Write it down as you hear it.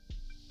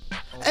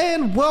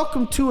And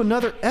welcome to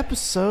another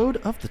episode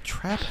of the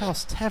Trap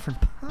House Tavern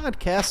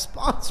podcast,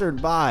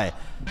 sponsored by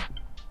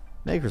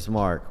Maker's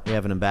Mark. We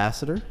have an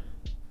ambassador,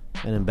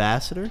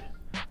 ambassador,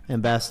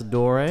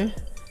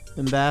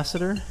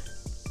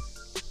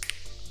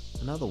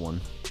 another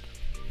one.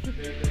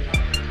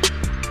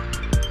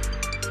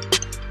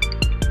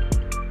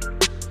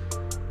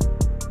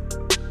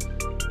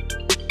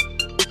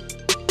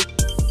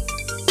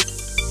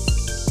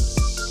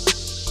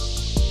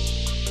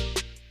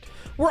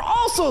 We're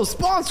also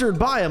sponsored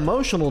by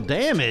Emotional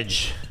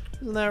Damage.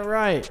 Isn't that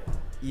right?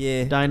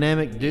 Yeah.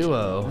 Dynamic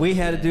duo. We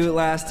had to do it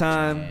last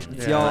time.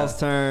 It's y'all's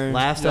turn.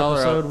 Last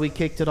episode we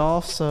kicked it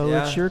off, so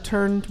it's your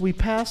turn. We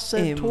passed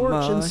said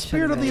torch in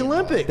spirit of the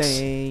Olympics.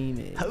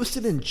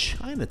 Hosted in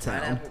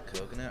Chinatown.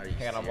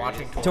 Hang on, I'm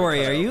watching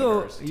Tori, are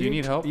you? Do you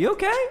need help? You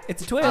okay?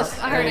 It's a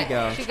twist. I heard there you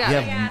go. She got You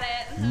it. have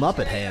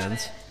Muppet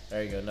hands.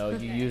 There you go. No,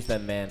 you use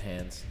them man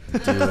hands.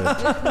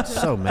 Dude,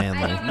 so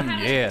manly. I don't know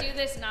how Yeah. to do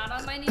this not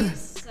on my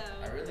knees, so.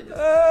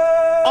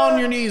 On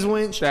your knees,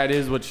 winch. That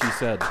is what she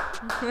said.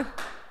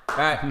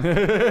 Alright.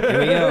 Here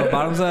we go.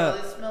 Bottoms up.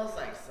 It smells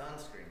like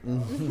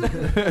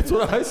sunscreen. That's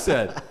what I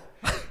said.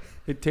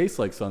 It tastes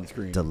like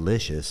sunscreen.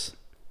 Delicious.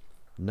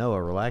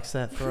 Noah, relax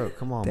that throat.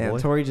 Come on, Damn, boy.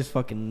 Tori just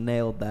fucking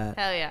nailed that.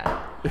 Hell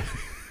yeah.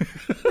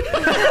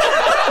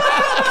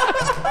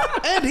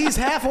 And he's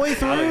halfway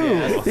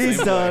through. He's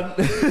done.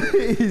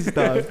 He's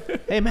done.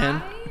 Hey,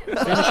 man.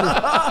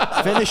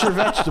 Finish your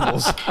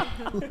vegetables.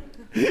 Throw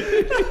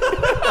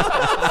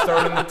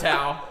it in the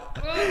towel.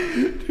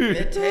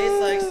 It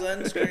tastes like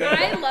sunscreen.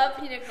 I love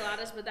pina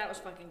coladas, but that was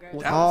fucking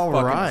gross. All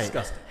fucking right.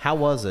 disgusting. How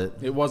was it?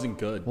 It wasn't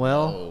good.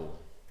 Well,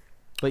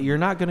 but you're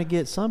not going to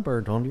get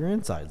sunburned on your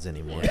insides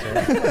anymore. So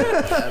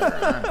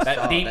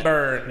That deep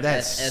burn.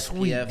 that's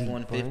sweet. SPF deep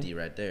 150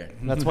 burn. right there.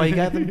 That's why you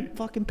got the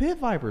fucking pit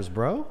vipers,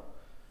 bro.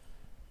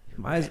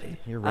 I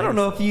You're don't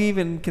know raised- if you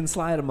even can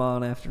slide them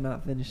on after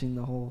not finishing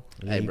the whole.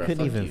 Yeah, Hey, you bro,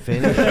 couldn't fuck even you.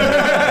 finish.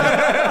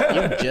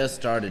 You just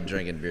started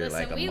drinking beer Listen,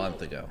 like a we-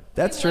 month ago.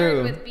 That's We learned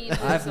true. with being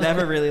I've so-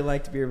 never really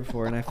liked beer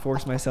before, and I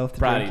forced myself to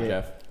Proud drink of you,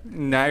 it. Jeff.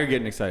 Now you're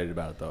getting excited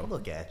about it, though.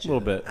 Look at A you.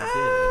 little bit.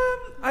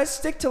 I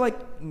stick to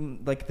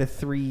like the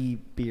 3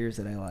 beers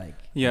that I like.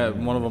 Yeah,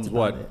 one of them's That's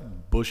about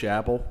what? Bush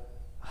apple?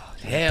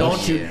 Hell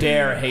Don't you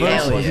dare hate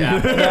Hell Bush yeah.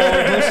 apple.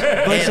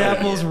 Bush Hell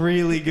apple's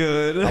really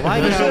good. I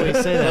like how we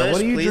say that. Bush,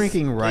 What are you please-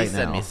 drinking right please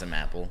send now? me some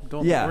apple.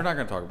 Don't, Yeah. We're not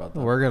going to talk about that.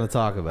 We're going to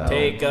talk about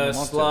Take a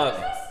Monster. slug.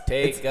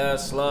 Take a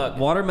slug.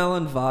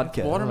 Watermelon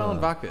vodka. Watermelon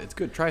vodka. It's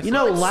good. Try some. You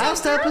know, It's so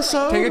last girly.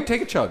 episode.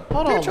 Take a chug.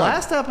 Hold Take a on. chug.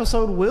 Last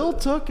episode, Will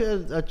took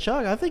a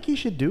chug. I think he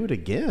should do it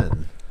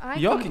again. I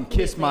Y'all can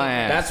kiss completely my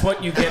agree. ass. That's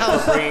what you get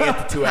for bringing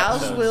it to 2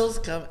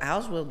 episodes.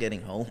 How's Will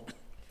getting home?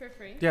 For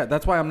free. Yeah,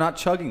 that's why I'm not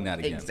chugging that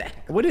again.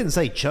 Exactly. We didn't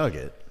say chug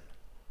it.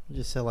 We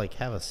just said, like,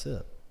 have a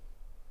sip.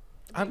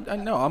 I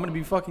know. I'm going to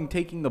be fucking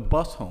taking the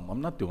bus home.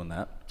 I'm not doing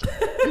that.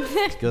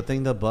 It's a good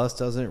thing the bus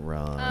doesn't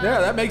run. Yeah,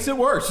 that makes it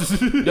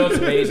worse. You know what's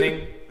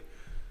amazing?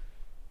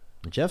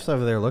 Jeff's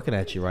over there looking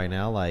at you right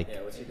now, like,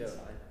 What's he doing?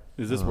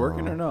 Is this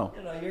working or no?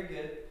 No, you're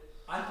good.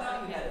 I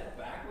thought you had it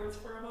backwards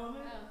for a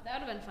moment. Oh,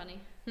 that would have been funny.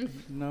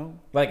 No.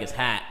 Like his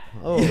hat.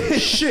 oh,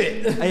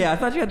 shit. Yeah, I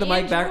thought you had the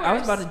mic And back. I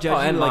was yours. about to judge Oh,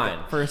 and you like,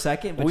 mine. for a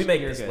second, but We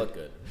make you're this good. look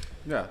good.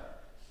 Yeah.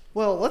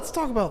 Well, let's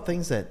talk about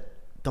things that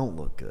don't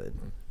look good.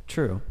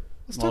 True.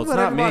 Let's Well, talk it's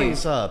about not me.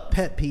 everybody's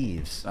pet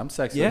peeves. I'm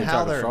sexy. Yeah. and How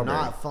chocolate they're strawberry.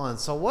 not fun.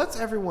 So what's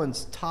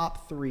everyone's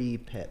top 3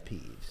 pet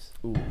peeves?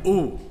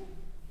 Ooh.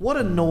 What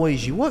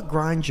annoys you? What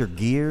grinds your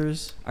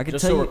gears? I can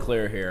Just tell so you. we're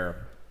clear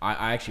here,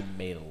 I actually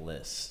made a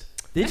list.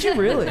 Did you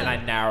really? And I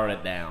narrowed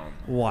it down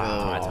to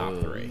my top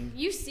 3.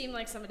 You seem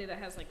like somebody that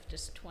has like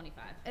just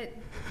 25.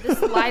 The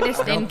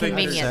slightest don't think there's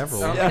inconvenience.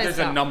 several. I don't Yeah. think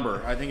there's a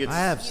number. I think it's. I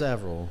have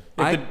several.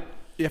 I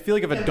feel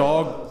like if a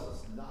dog.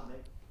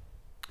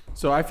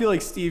 So I feel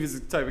like Steve is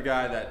the type of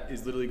guy that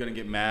is literally going to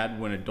get mad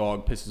when a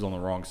dog pisses on the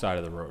wrong side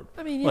of the road.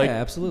 I mean, yeah, Like,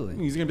 absolutely.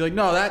 He's going to be like,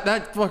 no,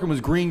 that fucking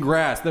was green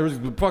grass. There was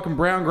fucking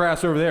brown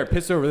grass over there.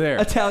 Piss over there.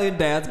 Italian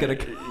dad's gonna.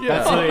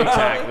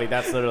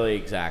 That's literally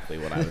exactly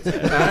what I would say.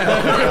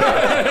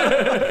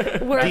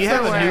 Word Do you for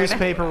have a word.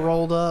 newspaper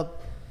rolled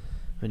up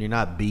when you're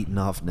not beating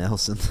off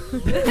Nelson?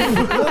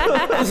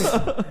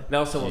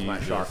 Nelson was my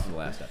shark from the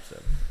last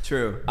episode.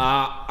 True.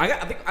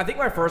 I think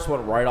my first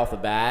one right off the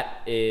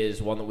bat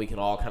is one that we can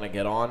all kind of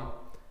get on.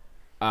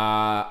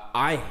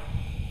 I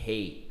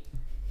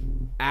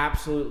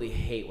absolutely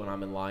hate when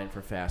I'm in line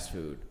for fast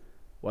food.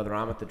 Whether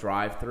I'm at the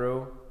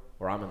drive-thru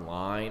or I'm in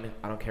line,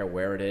 I don't care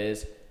where it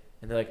is.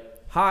 And they're like,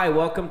 hi,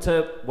 welcome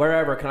to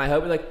wherever. Can I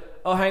help you? Like,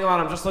 oh, hang on,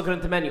 I'm just looking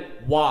at the menu.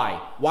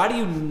 Why? Why do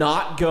you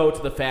not go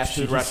to the fast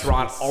food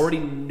restaurant already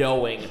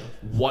knowing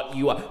what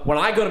you want? When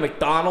I go to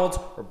McDonald's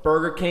or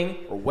Burger King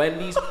or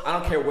Wendy's, I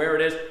don't care where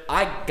it is,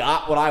 I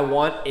got what I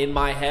want in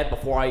my head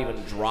before I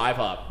even drive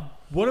up.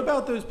 What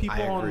about those people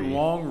I agree. on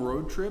long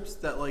road trips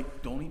that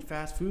like don't eat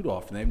fast food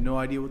often? They have no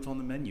idea what's on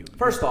the menu.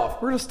 First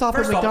off, We're gonna stop at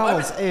First off,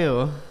 McDonald's.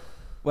 Ew.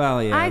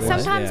 Well, yeah.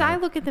 Sometimes I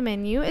look at the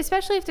menu,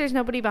 especially if there's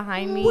nobody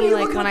behind me. What are you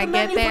Like looking when at I the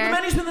get menu for? The there.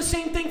 menu's been the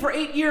same thing for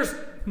 8 years.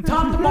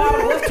 Top to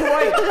bottom, left to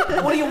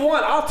right. What do you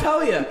want? I'll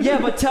tell you. Yeah,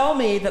 but tell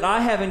me that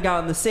I haven't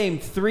gotten the same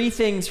 3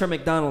 things from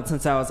McDonald's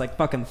since I was like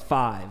fucking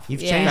 5.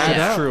 You've Yeah. changed it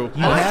That's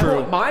up.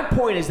 true. My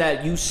point is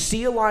that you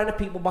see a line of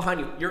people behind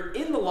you. You're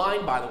in the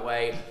line, by the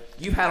way.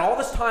 You've had all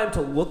this time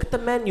to look at the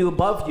menu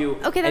above you.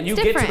 Okay, and that's you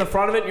get to different. the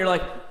front of it and you're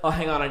like, oh,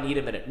 hang on, I need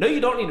a minute. No,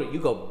 you don't need it. You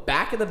go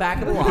back in the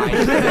back of the line.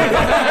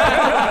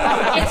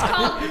 It's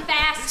called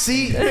fast.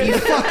 See, you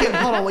fucking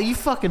hold on. You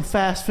fucking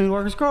fast food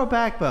workers, grow a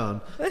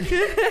backbone. Take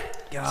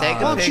Why a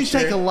don't you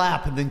take a picture.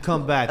 lap and then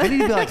come back? They need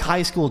to be like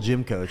high school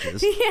gym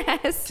coaches.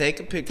 Yes. Take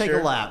a picture. Take a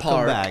lap, come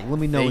Park, back. Let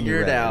me know when figure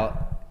you're it ready.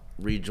 out.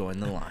 Rejoin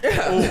the line.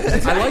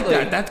 I like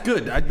that. That's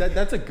good.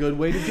 That's a good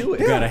way to do it.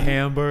 Got a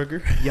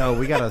hamburger. Yo,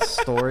 we got a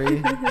story.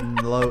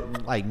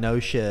 No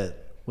shit.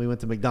 We went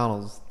to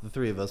McDonald's. The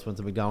 3 of us went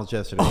to McDonald's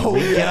yesterday.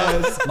 We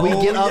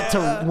get up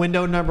to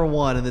window number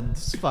 1, and then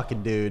this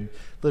fucking dude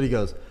literally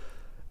goes,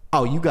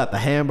 "Oh, you got the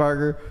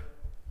hamburger?"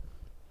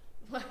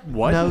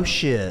 What? No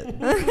shit.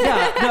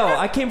 Yeah, no,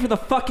 I came for the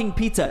fucking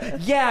pizza.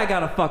 Yeah, I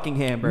got a fucking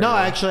hamburger. No,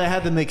 actually, I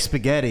had the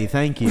McSpaghetti.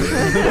 Thank you.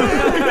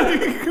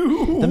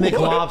 The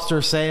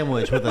McLobster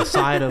sandwich with a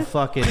side of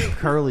fucking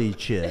curly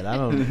shit. I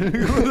don't.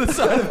 The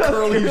side of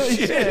curly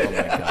shit. Oh,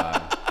 my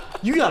God.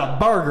 You got a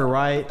burger,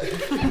 right? You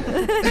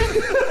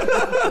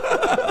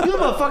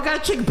motherfucker got a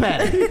chicken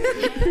patty.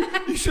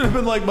 You should have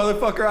been like,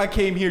 motherfucker, I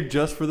came here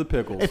just for the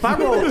pickles. If I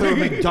roll through a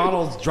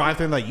McDonald's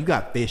drive-thru and like, you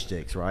got fish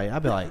sticks, right?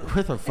 I'd be like,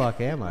 where the fuck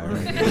am I?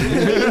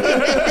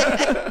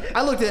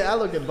 I looked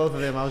at both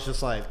of them. I was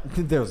just like,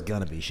 there's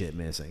gonna be shit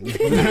missing.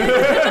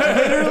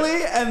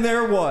 literally, and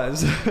there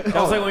was. That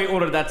was like when we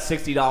ordered that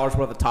 $60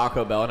 worth of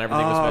Taco Bell and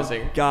everything was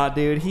missing. God,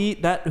 dude,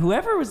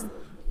 whoever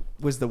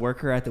was the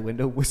worker at the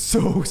window was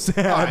so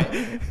sad. All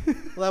right.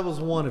 Well, that was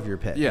one of your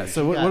pet Yeah, peeves.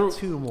 so You what- got what-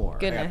 2 more. I got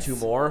Goodness. 2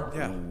 more.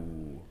 Yeah.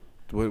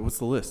 What's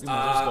the list?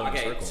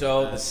 Okay,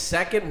 so the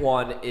second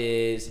one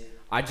is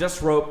I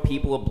just wrote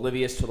people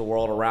oblivious to the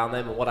world around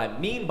them. And what I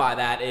mean by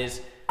that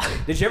is,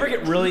 did you ever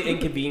get really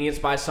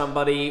inconvenienced by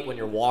somebody when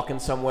you're walking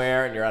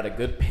somewhere and you're at a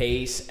good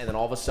pace and then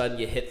all of a sudden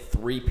you hit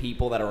 3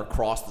 people that are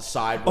across the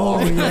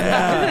sidewalk at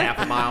half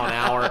a mile an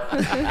hour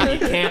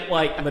and you can't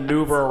like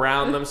maneuver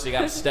around them, so you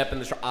got to step in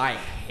the I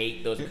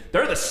hate those.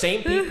 They're the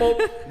same people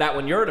that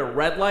when you're at a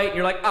red light and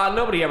you're like,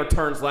 nobody ever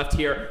turns left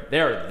here.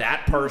 They're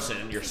that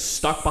person. You're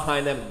stuck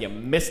behind them and you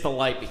miss the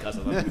light because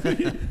of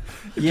them.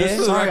 Yeah. Just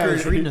for the Sorry, I was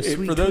record, reading a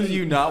sweet for those of tweet.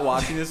 you not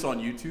watching this on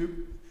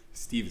YouTube,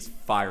 Steve is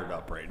fired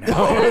up right now.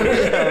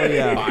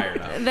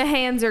 Fired up. The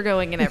hands are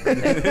going in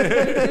everything.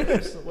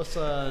 What's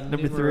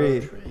Number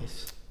 3.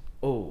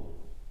 Oh,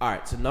 all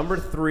right. So number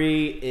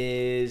 3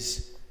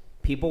 is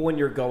people when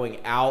you're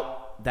going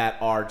out that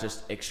are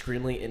just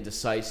extremely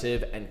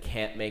indecisive and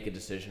can't make a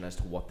decision as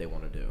to what they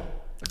want to do.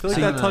 I feel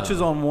like that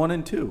touches on 1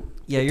 and 2.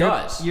 Yeah,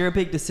 does. you're a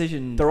big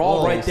decision. They're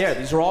all right waste. there.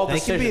 These are all They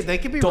could be- decisions. they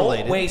could be Don't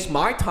related. waste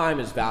my time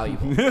is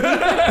valuable.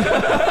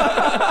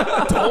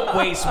 Don't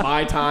waste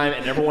my time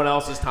and everyone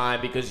else's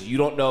time because you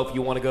don't know if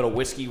you want to go to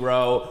Whiskey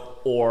Row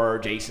or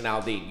Jason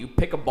Aldean. You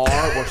pick a bar.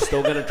 We're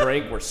still gonna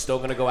drink. We're still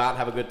gonna go out and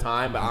have a good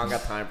time. But I don't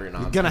got time for your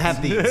nonsense. Gonna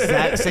have the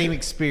exact same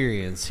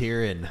experience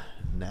here in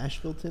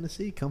Nashville,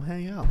 Tennessee. Come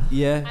hang out.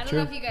 Yeah, I don't true.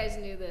 know if you guys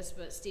knew this,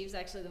 but Steve's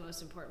actually the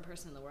most important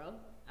person in the world.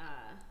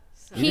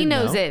 So He didn't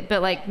knows know? it,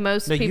 but like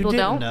most No, you people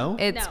didn't don't. know?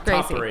 It's No.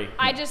 crazy. Top 3.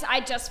 I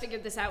just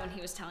figured this out when he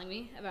was telling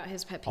me about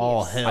his pet peeves.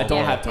 Oh, hell. I don't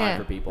Yeah. have time Yeah.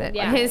 for people. But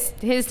Yeah.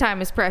 His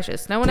time is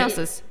precious. No one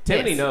else's.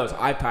 Tiffany is. knows.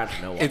 I have time for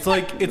no one.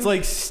 It's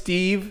like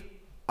Steve,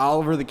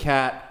 Oliver the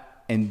cat,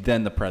 and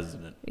then the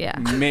president. Yeah.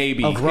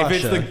 Maybe. Of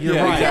Russia. You're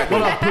yeah, right. exactly.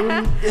 What up,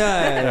 Putin?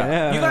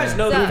 Yeah. You guys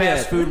know the So-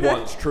 fast food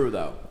one's true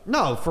though.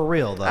 No, for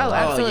real though. Oh,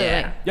 Like, absolutely.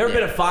 yeah. You ever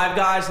been to Five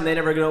Guys and they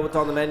never know what's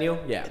on the menu?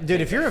 Yeah.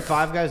 dude, if you're at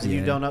Five Guys and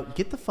you don't know,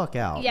 get the fuck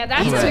out. Yeah,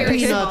 that's Eat a some very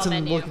peanuts small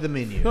and menu. look at the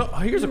menu. No,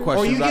 here's a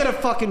question. Or you about- get a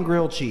fucking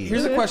grilled cheese.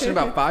 Here's a question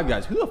about Five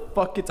Guys. Who the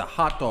fuck gets a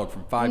hot dog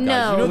from Five Guys?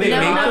 No, You know they no,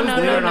 make no, those no,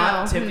 there? no, They're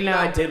not. no, Tiffany no. and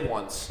I did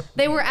once.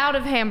 They were out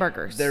of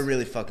hamburgers. They're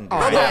really fucking good.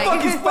 How the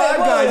fuck is Five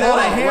Guys out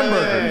of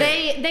hamburgers?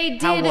 They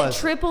How did was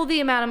it? triple the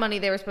amount of money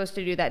they were supposed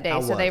to do that day,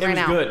 How so was they it? It ran was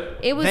out. good.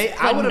 It was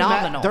I would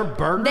phenomenal. their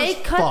burgers. They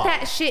cut fuck.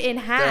 that shit in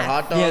half. Their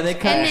hot dogs. Yeah, they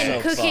cut and it.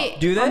 then so cook fuck. it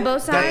Do they? on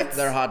both sides,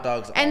 Their hot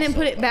dogs. and then also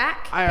put it fuck.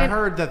 back. I and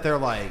heard that they're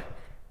like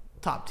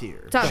top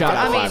tier. top- Shout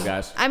out I mean, Five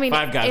Guys. I mean,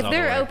 Five Guys if all the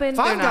they're way. open,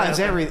 Five they're not Guys,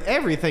 open.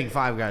 everything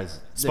Five Guys.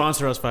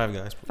 Sponsor us, Five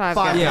Guys. Five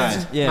Five Guys.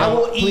 Guys. Yeah. I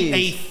will Please.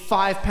 eat a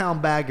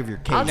 5-pound bag of your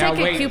cake. I'll Now take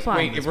a wait, coupon.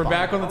 wait. If we're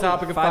back on the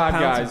topic of 5 Five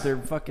pounds Guys, of their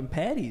fucking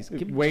patties.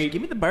 Give Wait.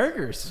 me the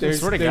burgers.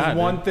 there's swear to God,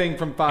 one dude. thing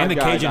from Five And the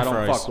Guys Cajun I don't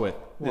fries. fuck with.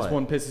 This What?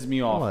 one pisses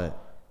me off. What?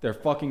 Their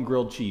fucking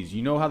grilled cheese.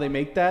 You know how they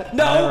make that?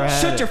 No, Never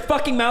had shut it. your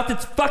fucking mouth.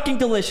 It's fucking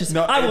delicious.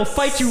 No, I will it's-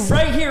 fight you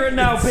right here and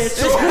now, bitch.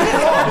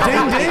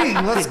 Ding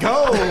ding, let's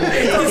go.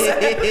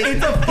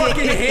 It's a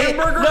fucking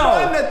hamburger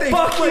bun that they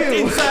fuck flip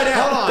you. inside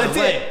out. Hold on, That's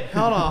wait. it.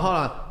 Hold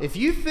on. If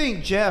you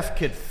think Jeff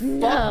could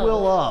fuck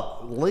Will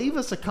up, leave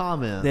us a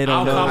comment. They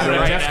I'll don't know. comment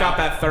right Jeff's now. got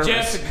that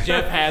thermos.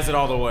 Jeff has it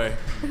all the way.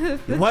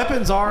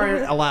 Weapons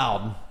are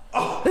allowed.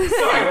 I'm not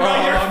gonna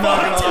lie. I'm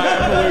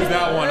gonna lose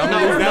that one. I'm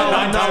gonna lose that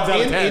 9 times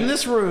out of 10. In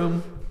this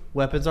room,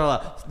 weapons are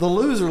allowed. The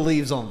loser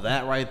leaves on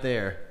that right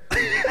there.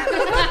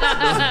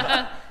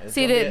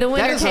 See, the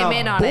winner That is came a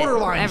in on it.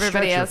 borderline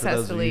Everybody stretcher else for has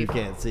those to of you leave. who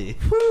can't see.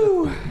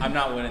 I'm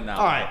not winning that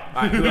All one.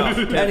 right. Who else?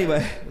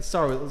 Anyway, Let's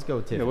go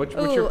with Tiff. Yeah, what's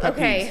Ooh, your pet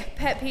okay. peeves?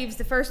 Pet peeves.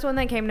 The first one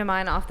that came to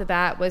mind off the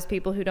bat was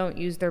people who don't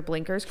use their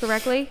blinkers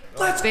correctly.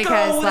 Let's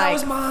because, go. That like,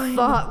 was mine.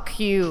 fuck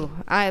you.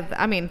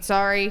 I mean,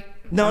 sorry.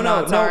 no, I'm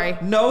not not sorry.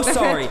 no,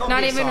 sorry.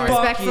 Not even Fuck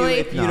respectfully. you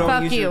if you don't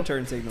Fuck use you. your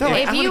turn signal. No,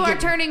 If I'm you gonna are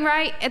get- turning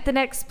right at the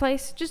next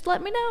place, just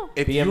let me know.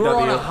 If BMW. you're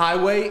on a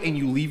highway and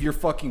you leave your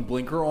fucking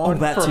blinker on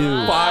that for too.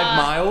 5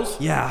 miles,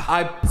 Yeah.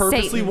 I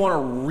purposely Satan. want to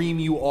ream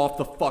you off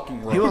the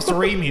fucking road. He wants to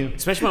ream you.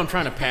 Especially when I'm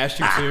trying to pass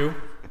you too.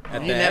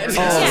 At You the never end. see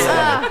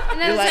Yeah. And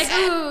then You're it's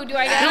like, ooh, do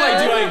I go? You're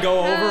like, do I go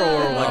over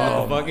or like Oh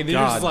what the fuck? And my you're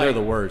God, just they're like,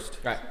 the worst.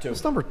 All right, 2.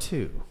 What's number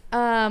 2?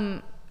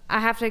 I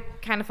have to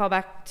kind of fall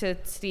back to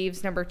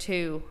Steve's number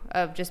 2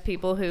 of just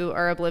people who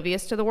are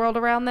oblivious to the world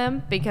around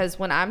them. Because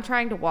when I'm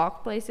trying to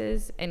walk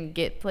places and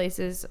get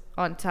places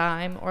on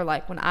time, or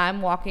like when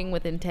I'm walking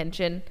with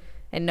intention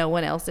and no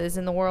one else is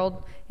in the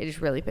world, it just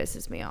really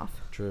pisses me off.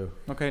 True.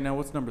 Okay, now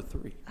what's number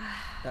 3?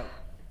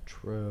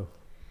 True.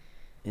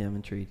 Yeah, I'm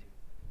intrigued.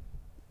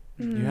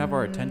 You have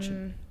our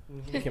attention.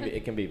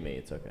 It can be me.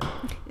 It's okay.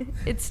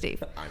 It's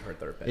Steve. I'm her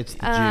third pet. It's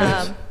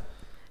the Jews.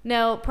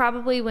 No,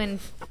 probably when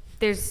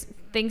there's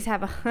things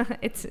have a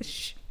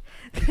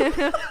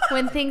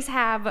when things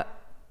have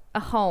a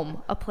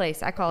home, a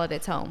place. I call it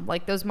its home.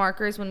 Like those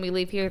markers when we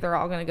leave here, they're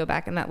all going to go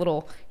back in that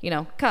little,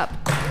 cup.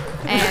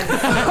 And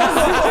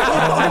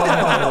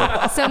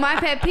so my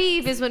pet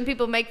peeve is when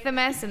people make the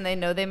mess and they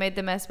know they made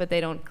the mess, but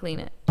they don't clean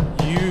it.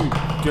 You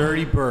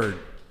dirty bird.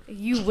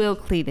 You will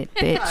clean it,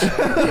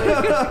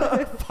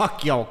 bitch.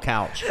 Fuck y'all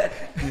couch.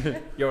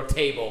 Your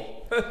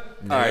table. All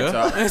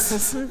right,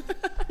 so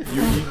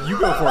you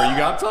go for it. You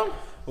got some?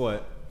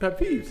 what? Pet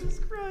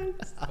peeves.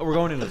 Oh, we're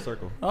going in a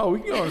circle. Oh,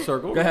 we can go in a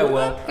circle. Go ahead,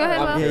 Will. Go ahead,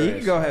 I'm Will. Yeah, you curious.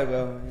 can go ahead,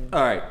 Will.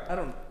 All right. I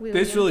don't.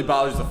 This really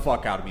bothers the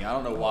fuck out of me. I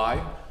don't know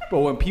why, but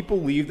when people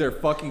leave their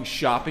fucking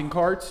shopping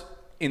carts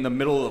in the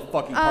middle of the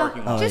fucking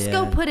parking lot, Just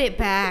go put it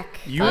back.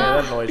 you,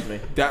 Yeah, that annoys me.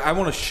 I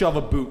want to shove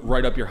a boot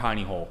right up your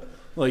hiney hole.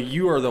 Like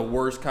you are the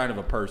worst kind of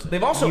a person.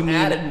 They've also You mean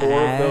added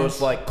more of ass? those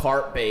like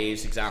cart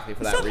bays exactly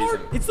for It's that not hard.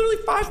 reason. It's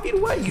literally 5 feet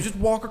away. You just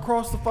walk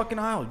across the fucking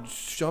aisle. You just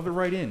shove it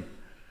right in.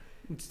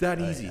 It's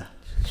that easy.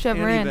 Shove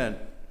her Any in. event.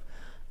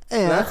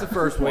 So that's the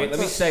first one. Wait,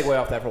 let me segue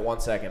off that for 1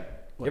 second.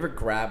 You ever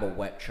grab a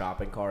wet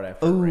shopping cart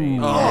after a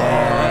rain? Oh,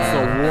 that's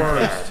the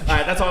worst. All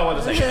right, that's all I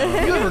wanted to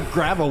say. You ever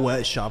grab a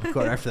wet shopping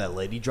cart after that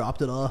lady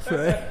dropped it off,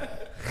 right?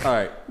 All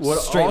right. What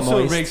Straight also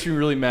moist. makes me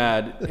really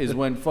mad is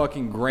when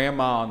fucking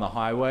grandma on the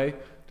highway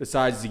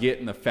decides to get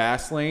in the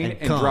fast lane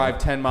and come. drive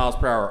 10 miles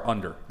per hour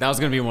under. That was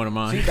gonna be one of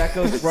See, mine. that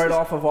goes right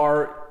off of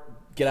our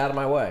get out of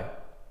my way.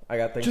 I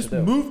got things Just to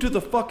do. move to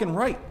the fucking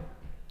right.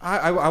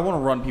 I want to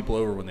run people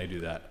over when they do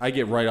that. I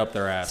get right up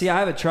their ass. See, I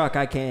have a truck.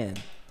 I can.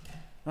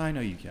 I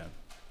know you can,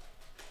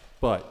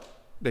 but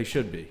they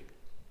should be.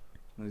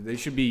 They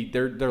should be.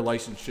 Their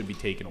license should be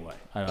taken away.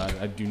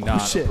 I do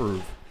not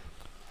approve.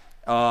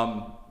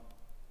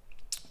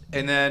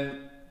 And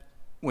then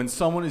when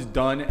someone is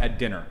done at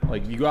dinner,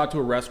 like you go out to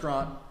a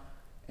restaurant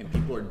and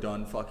people are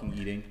done fucking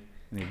eating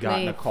and they've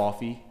gotten a Leave.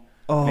 coffee,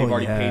 Oh, they've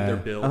already yeah. paid their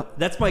bill.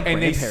 That's my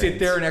and they sit grandparents.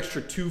 there an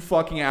extra 2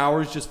 fucking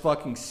hours just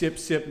fucking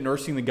sip,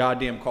 nursing the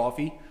goddamn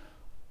coffee.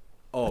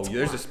 Oh,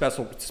 there's a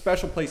special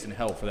place in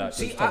hell for that.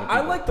 See, those type of I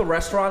people. like the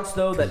restaurants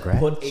though that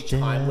put a Congrats,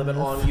 time limit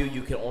Jeff. on you.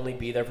 You can only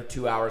be there for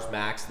 2 hours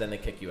max, then they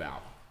kick you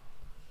out.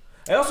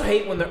 I also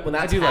hate when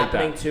that's do like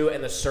happening that. too,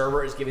 and the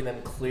server is giving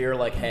them clear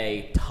like,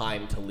 "Hey,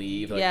 time to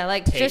leave." Yeah,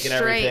 like taking just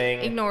straight everything,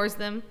 ignores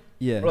them.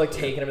 Yeah. or like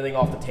taking everything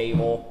off the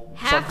table.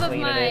 Half some of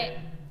cleaning my it.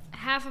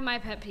 half of my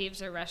pet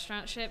peeves are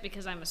restaurant shit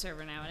because I'm a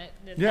server now,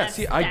 and Yeah, that's,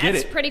 see, I get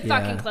that's it. pretty Yeah.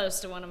 fucking close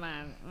to one of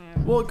mine.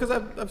 Well, because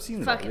I've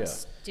seen it. all, Fucking yeah.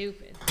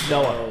 stupid.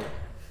 Noah.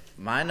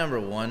 My number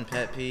 1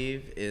 pet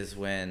peeve is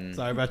when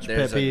Sorry about your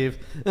there's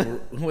pet peeve.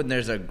 when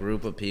there's a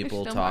group of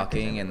people Don't mark it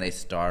talking and they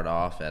start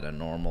off at a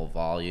normal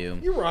volume,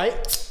 You're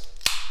right.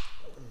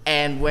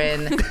 and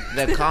when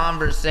the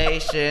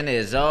conversation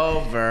is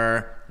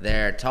over,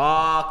 they're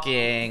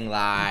talking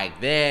like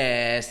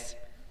this. I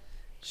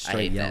Straight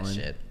hate yelling. that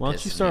shit. Why don't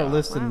Pisses you me start off.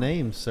 listing Wow.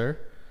 names, sir?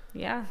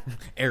 Yeah.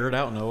 Air it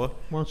out, Noah.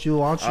 Why don't you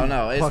launch? Oh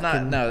no, it's not.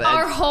 fucking- No,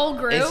 Our that, whole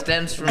group. it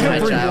stems from my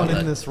Everyone in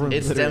childhood. this room, It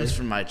literally. stems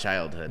from my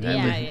childhood.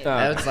 Yeah, yeah.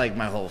 That's like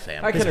my whole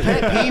family. I could agree.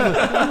 All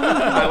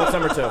right, what's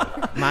number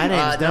 2? My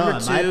name's Noah.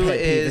 Number My 2 pet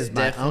peeve is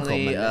my uncle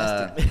definitely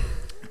molested me.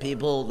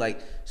 people like,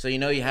 so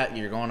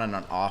you're going on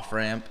an off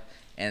ramp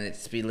and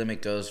its speed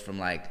limit goes from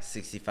like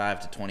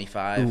 65 to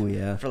 25. Ooh,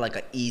 yeah. For like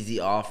an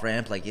easy off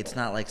ramp, like it's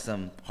not like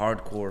some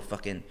hardcore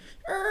fucking.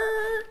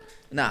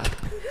 Nah.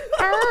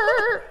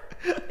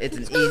 It's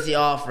an easy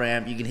off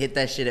ramp. You can hit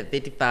that shit at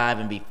 55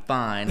 and be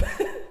fine.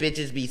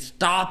 Bitches be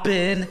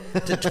stopping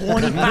to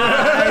 25.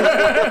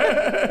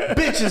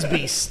 Bitches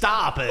be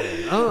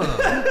stopping.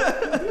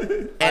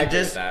 I And agree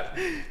just with that.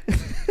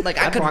 Like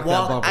I could rock that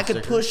walk, bumper I could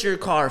sticker. push your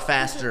car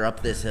faster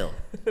up this hill.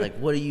 Like,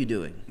 what are you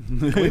doing?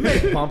 Can we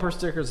make bumper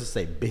stickers that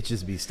say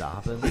 "bitches be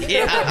stopping"?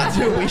 Yeah,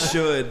 Dude, we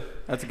should.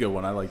 That's a good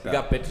one. I like You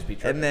that. got bitches be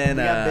tripping. and then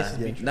We got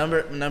bitches be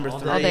number All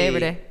three. All day, every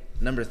day.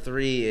 Number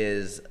 3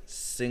 is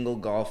single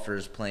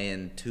golfers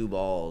playing 2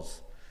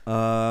 balls.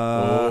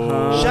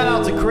 Shout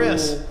out to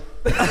Chris.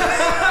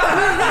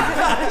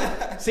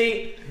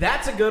 See,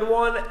 that's a good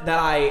one that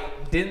I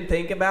didn't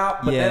think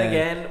about. But then Yeah.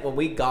 again, when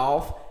we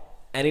golf,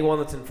 anyone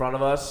that's in front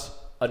of us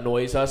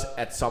annoys us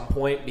at some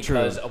point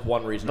because of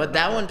one reason. or But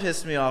that another. one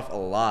pissed me off a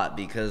lot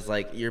because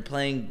like you're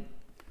playing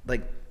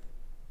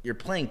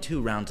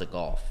 2 rounds of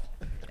golf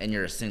and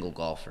you're a single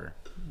golfer.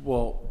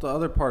 Well, the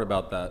other part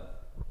about that,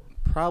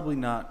 probably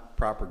not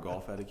proper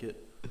golf etiquette.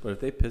 But if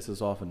they piss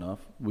us off enough,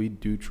 we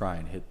do try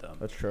and hit them.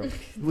 That's true.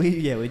 We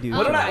do.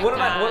 What did my what did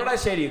God. I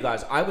say to you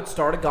guys? I would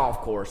start a golf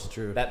course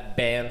that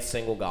bans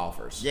single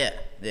golfers. Yeah.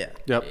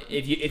 Yep.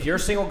 If you're a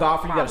single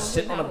golfer, you got to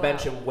Probably sit on a not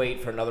bench allowed. and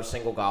wait for another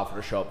single golfer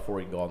to show up before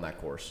you can go on that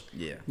course.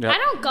 Yeah. Yep. I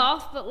don't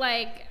golf, but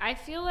like I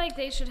feel like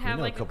they should have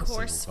know a like a couple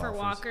course single for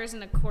golfers. walkers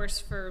and a course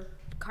for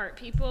cart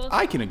people.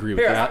 I can agree with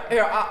Here, that.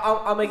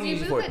 I'll make it You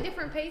easy move for at you.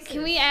 different paces.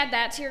 Can we add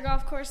that to your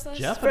golf course list?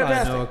 Jeff and I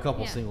Fantastic. know a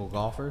couple Yeah. single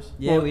golfers.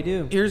 Yeah, we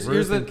do. Here's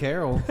Ruth the and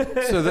Carol.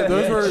 so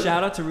those were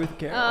Shout out to Ruth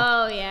Carroll.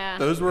 Oh yeah.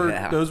 those were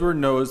Yeah. those were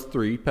Noah's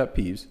 3 pet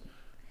peeves.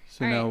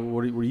 So All now right.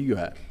 what do you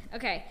got?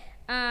 Okay.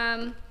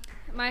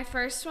 My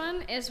first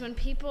one is when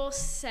people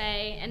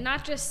say, and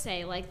not just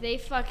say, like they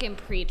fucking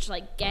preach,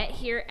 like get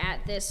here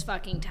at this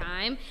fucking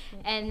time,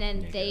 and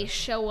then they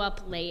show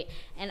up late.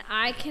 And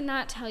I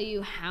cannot tell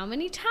you how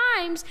many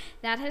times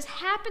that has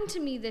happened to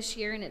me this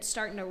year, and it's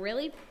starting to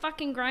really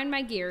fucking grind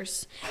my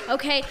gears.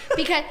 Okay,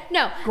 because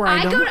no,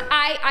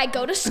 I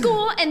go to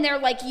school, and they're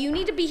like, you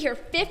need to be here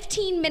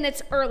 15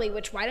 minutes early.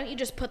 Which why don't you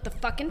just put the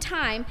fucking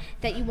time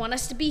that you want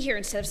us to be here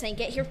instead of saying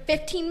get here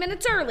 15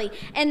 minutes early,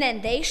 and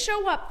then they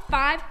show up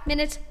 5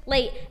 minutes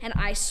late, and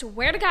I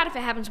swear to God, if it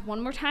happens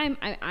one more time,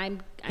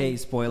 I'm Hey,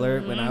 spoiler.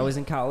 When I was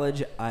in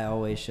college, I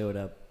always showed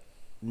up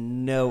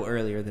no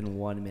earlier than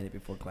 1 minute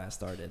before class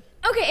started.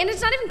 okay. And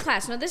it's not even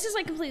class. No, this is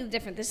like completely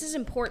different. This is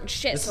important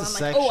shit. This So is I'm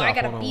sex like, oh, I shop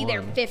gotta be there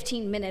 101.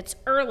 15 minutes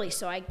early,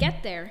 so I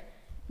get there.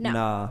 No.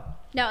 Nah.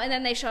 No, and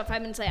then they show up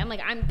 5 minutes late. I'm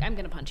like, I'm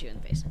gonna punch you in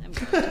the face.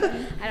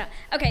 I don't.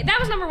 Okay, that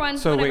was number one.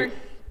 So Whatever. wait,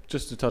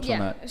 just to touch Yeah, on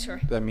that. sure.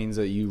 That means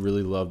that you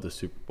really love the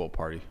Super Bowl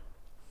party.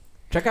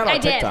 Check out our I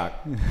did. TikTok.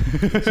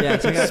 Yeah,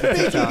 check out the Speaking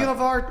TikTok.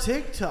 of our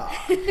TikTok.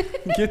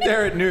 Get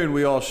there at noon.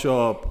 We all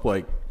show up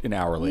like an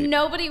hour late.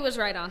 Nobody was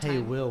right on time. Hey,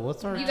 Will,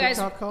 what's our You guys-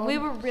 TikTok called? We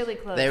were really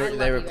close. They were- I love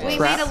they were you guys. close. We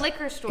Trap, made a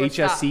liquor store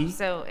HSE, stop,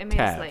 so it made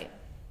Tab. us late.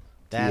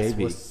 That's TAV.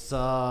 what's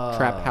up.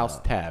 Trap House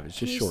Tav. It's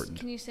Can just you, shortened.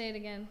 Can you say it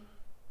again?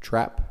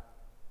 Trap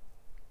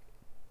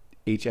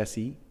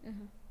HSE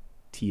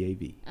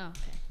TAV. Oh, okay.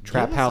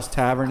 Trap House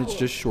Tavern. It's Cool.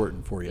 just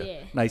shortened for you.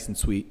 Yeah. Nice and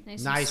sweet.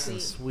 Nice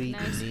and sweet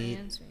and Nice neat.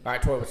 and sweet. All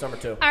right, Tori, what's number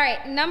 2? All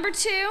right, number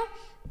 2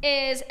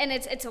 is, and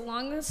it's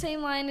along the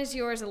same line as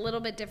yours, a little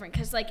bit different,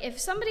 because like if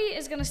somebody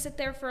is gonna sit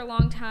there for a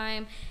long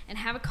time and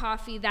have a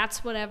coffee,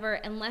 that's whatever,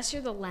 unless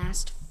you're the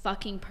last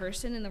fucking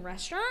person in the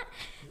restaurant.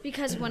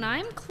 Because when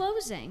I'm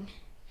closing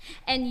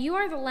and you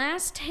are the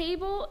last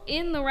table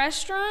in the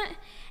restaurant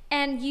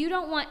and you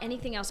don't want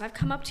anything else, I've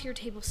come up to your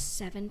table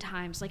 7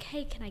 times, like,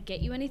 hey, can I get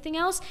you anything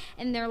else?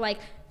 And they're like,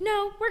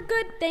 no, we're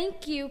good,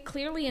 thank you,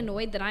 clearly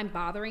annoyed that I'm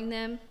bothering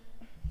them.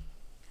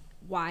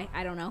 Why?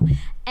 I don't know.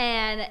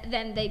 And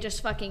then they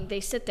just they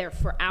sit there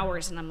for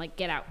hours, and I'm like,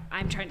 get out.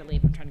 I'm trying to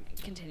leave. I'm trying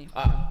to continue.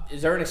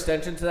 Is there an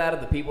extension to that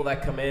of the people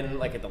that come in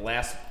like at the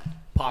last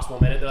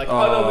possible minute? They're like,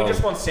 oh no, we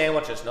just want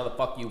sandwiches. No, the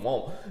fuck you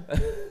won't. I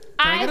get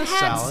I've a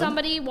had salad?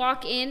 somebody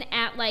walk in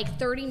at like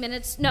 30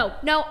 minutes. No,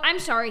 I'm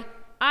sorry.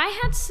 I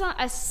had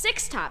a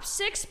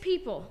 6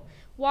 people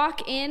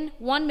walk in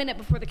 1 minute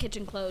before the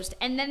kitchen closed,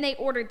 and then they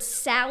ordered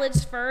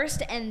salads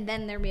first and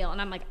then their meal. And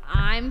I'm like,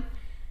 I'm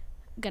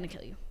going to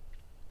kill you.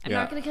 I'm Yeah.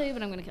 not going to kill you,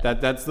 but I'm going to kill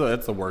you.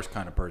 That's the worst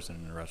kind of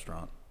person in a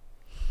restaurant.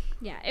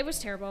 Yeah, it was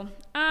terrible.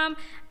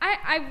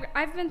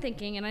 I've been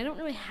thinking, and I don't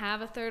really have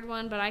a third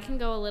one, but I can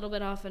go a little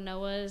bit off of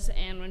Noah's.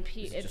 And when It's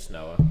Pete, just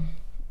Noah.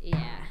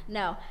 yeah,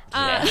 no,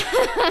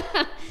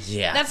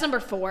 Yeah. that's number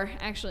 4,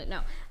 actually.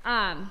 No,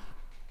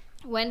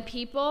 when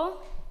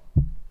people,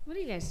 what are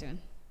you guys doing?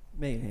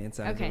 Making hand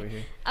signs Okay. over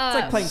here. Uh,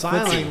 It's like playing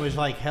Sign footsie. language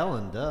like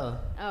Helen, duh.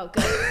 Oh,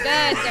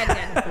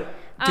 good.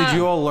 Did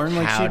you all learn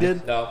like she How'd.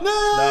 did? No,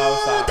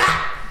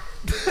 stop.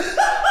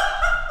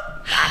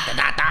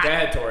 Go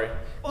ahead, Tori.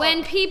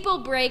 When people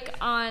break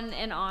on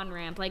an on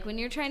ramp, like when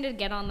you're trying to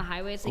get on the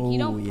highway, it's like you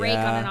don't Ooh, break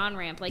on yeah. an on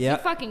ramp. Like Yep.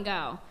 you fucking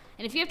go.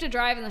 And if you have to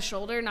drive in the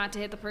shoulder not to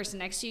hit the person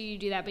next to you, you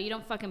do that, but you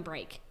don't fucking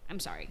brake. I'm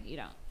sorry, you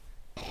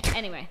don't.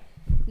 Anyway,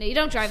 no, you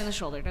don't drive in the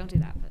shoulder. Don't do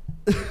that.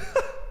 But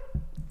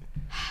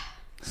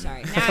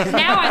sorry.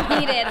 Now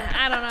I'm heated.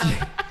 I don't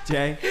know.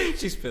 Jay,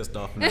 She's pissed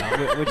off now.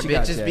 what you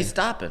got, Bitches Jay? be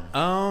stopping.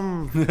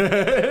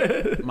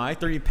 My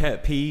 3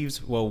 pet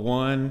peeves. Well,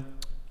 one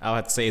I would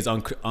have to say is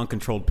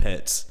uncontrolled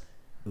pets.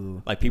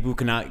 Ooh. Like people who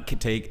cannot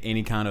take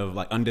any kind of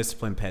like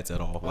undisciplined pets at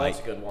all. Well, like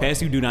that's a good one. pets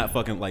who do not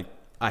fucking like.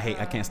 I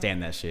can't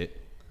stand that shit.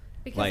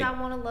 Because Like- I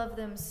want to love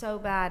them so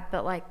bad,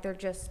 but like they're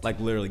just Like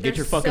literally, they're get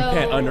your fucking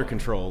pet so- under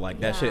control. Like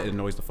that shit Yeah.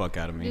 annoys the fuck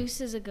out of me. Goose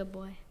is a good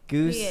boy.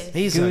 Goose. He is.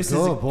 He's Goose a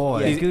is good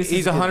boy. yeah, Goose is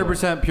He's a good boy.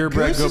 100%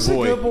 purebred Goose good is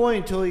boy. a good boy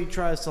until he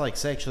tries to like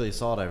sexually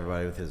assault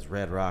everybody with his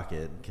red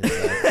rocket. 'Cause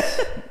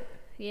that's-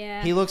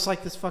 Yeah. he looks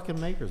like this fucking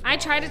Makers. I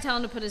ball. tried to tell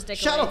him to put his dick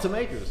Shout away. out to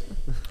Makers.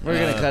 We're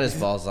gonna cut his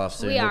balls off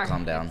soon. We He'll are.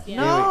 calm down.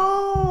 Yeah.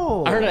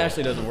 No. I heard it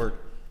actually doesn't work.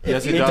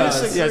 Yes, it It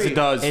does. does. Yes, it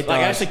does. It Like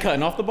does. actually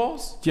cutting off the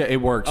balls. Yeah,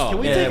 it works. Oh. Can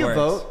we Yeah, take it a works.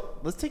 vote?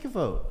 Let's take a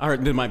vote. I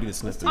heard there might be the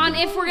sniff. On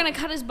if we're gonna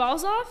cut his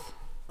balls off.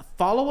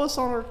 Follow us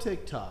on our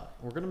TikTok.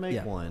 We're gonna make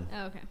Yeah. one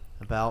Oh, okay.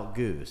 about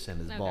Goose and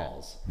his Okay.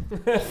 balls.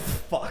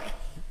 Fuck.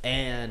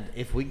 And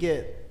if we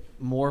get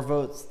more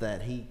votes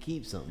that he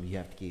keeps them, you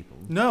have to keep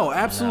them. No,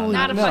 absolutely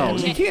Not a no. fucking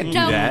You chance. can't do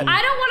No, that. I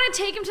don't want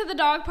to take him to the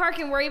dog park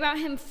and worry about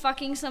him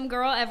fucking some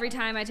girl every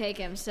time I take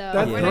him. So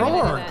That we're girl not gonna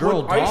or do a that.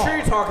 girl Are you dog? sure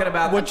you're talking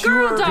about What the you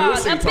Girl were dog,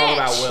 Goose or a you talking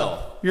about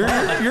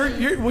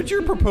bitch. Will? what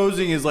you're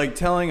proposing is like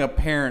telling a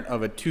parent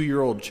of a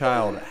 2-year-old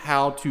child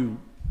how to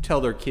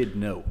tell their kid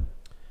no.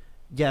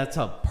 Yeah, it's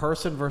a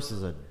person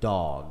versus a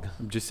dog.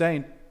 I'm just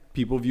saying,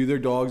 people view their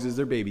dogs as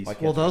their babies.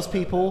 Well, those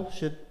people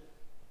should,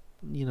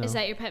 you know. Is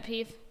that your pet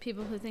peeve?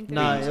 People who think they're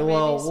No, babies are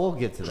well, babies? we'll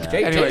get to that.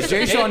 Anyway,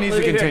 Jay Sean needs to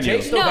look at here, continue.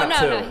 Jay still No, got no,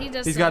 two. no. He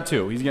does. He's still- got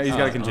 2. He's got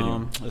to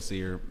continue. Let's see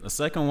here. The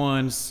second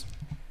one's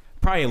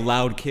probably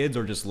loud kids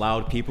or just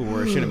loud people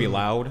where it shouldn't be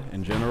loud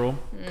in general.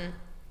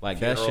 Like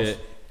that Funerals.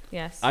 shit.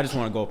 yes. I just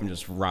want to go up and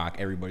just rock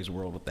everybody's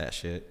world with that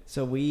shit.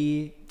 So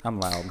we. I'm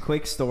loud.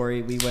 Quick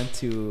story. We went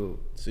to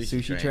Sushi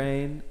Sushi Train.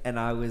 Train, and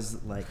I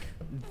was like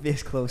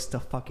this close to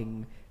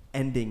fucking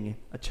ending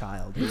a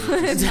child. He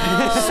was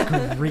just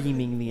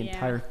screaming the Yeah.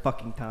 entire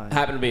fucking time.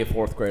 Happened to be a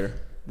 4th grader.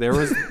 There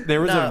was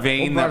No, a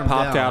vein we'll burn that him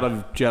popped down. out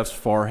of Jeff's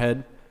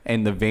forehead,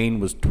 and the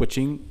vein was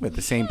twitching at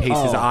the same pace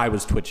as Oh. I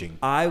was twitching.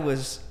 I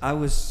was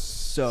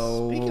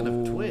so. Speaking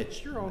of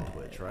Twitch, you're on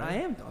Twitch, right? I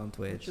am on What's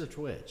Twitch. your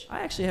Twitch?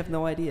 I actually have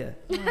no idea.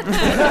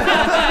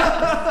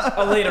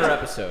 A later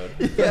episode.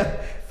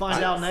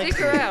 Find out next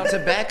Stick week. around. To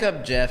back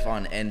up Jeff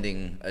on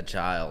ending a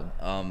child,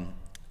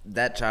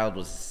 that child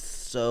was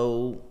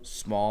so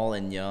small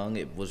and young.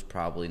 It was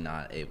probably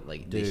not able.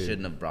 Like they Dude.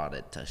 shouldn't have brought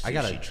it to Sushi I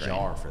got a Train.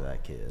 jar for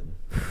that kid.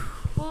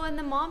 Well, and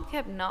the mom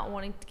kept not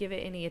wanting to give it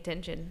any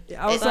attention.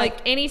 I was It's like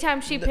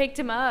anytime she picked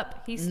him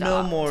up, he No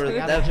stopped. more. I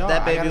got a That, jar.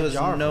 that I got baby a was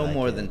jar for no that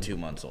more kid. than 2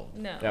 months old.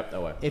 No. Yep,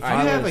 that way. If you All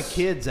right. have a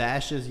kid's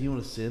ashes you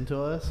want to send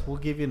to us, we'll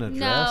give you an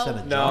address No. and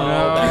a No,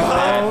 jar.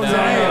 that's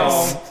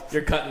bad. no. No.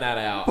 You're cutting that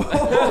out.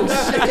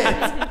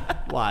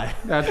 Why?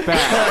 That's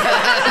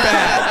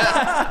bad.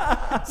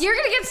 You're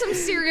gonna get some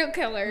serial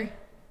killer.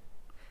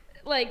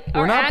 Like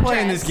We're our not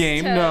playing address this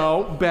game. to-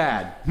 No,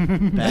 bad.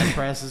 Bad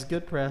press is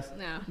good press.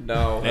 No.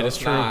 No, That is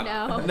it's true. not.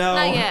 No. No.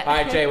 Not yet. All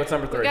right, Jay, what's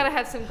number 3? We gotta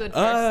have some good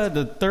first.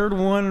 The third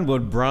one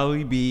would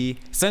probably be,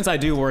 since I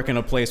do work in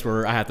a place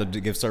where I have to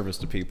give service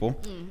to people,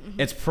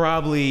 it's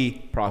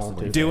probably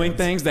Prostitute. doing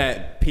things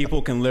that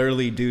people can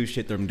literally do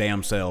shit them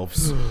damn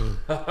selves.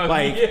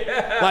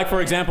 like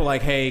for example,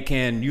 like, hey,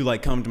 can you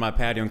like come to my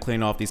patio and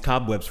clean off these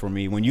cobwebs for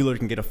me? When you literally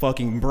can get a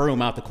fucking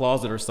broom out the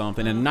closet or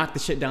something and knock the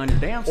shit down your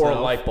damn self. Or a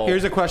light bulb.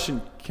 Here's a question.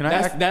 Can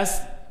I?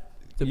 That's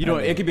you know,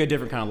 it could be a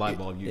different kind of light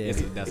bulb.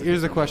 That's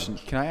Here's a question.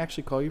 Can I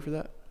actually call you for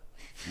that?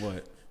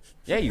 What?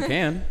 Yeah, you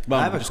can. I But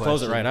have a just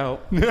close it question. right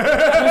out.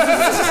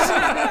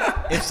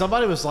 If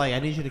somebody was like, I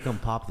need you to come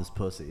pop this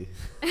pussy.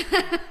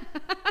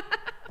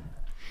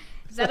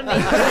 Is that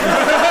amazing?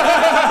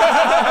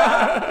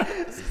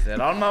 Said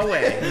on my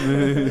way.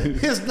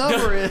 His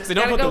number is. So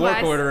don't Gotta put the go, work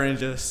guys. order in.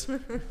 Just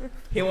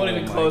He won't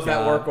even my close that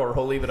God. work order.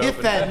 He'll leave it hit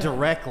open. that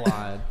direct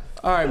line.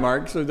 All right,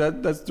 Mark. So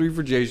that's 3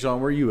 for Jay Sean.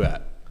 Where are you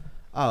at?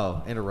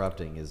 Oh,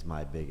 interrupting is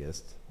my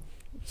biggest.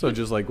 So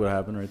just like what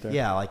happened right there.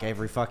 Yeah, like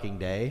every fucking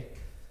day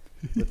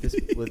with this,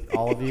 with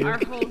all of you. Our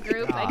whole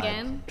group God,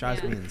 again.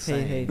 drives Yeah. me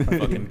insane. Hey,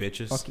 fucking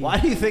bitches. Fuck you. Why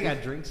do you think I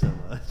drink so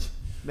much?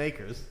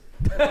 Makers.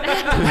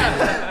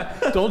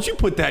 Don't you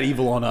put that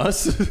evil on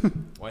us.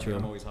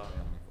 I'm always hot.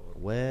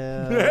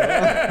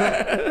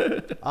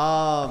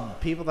 Well,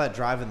 people that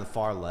drive in the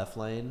far left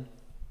lane,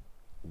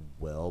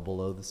 well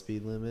below the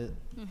speed limit,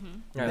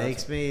 Yeah,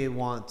 makes me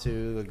want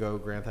to go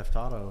Grand Theft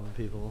Auto on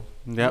people.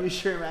 Yep.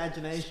 Use your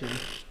imagination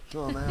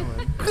on that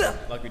one.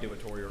 Like we did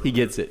with Tori. He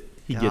gets it.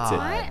 He gets it.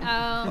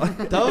 God.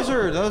 What? Those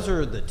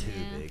are the two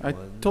big I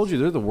ones. told you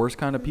they're the worst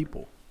kind of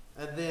people.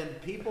 And then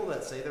people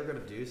that say they're going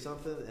to do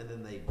something and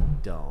then they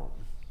don't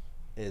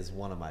is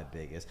one of my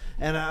biggest.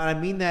 And I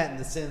mean that in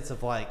the sense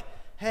of like,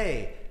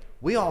 hey,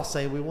 we all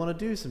say we want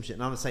to do some shit.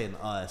 And I'm not saying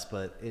us,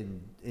 but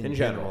in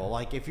general.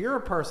 Like if you're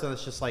a person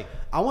that's just like,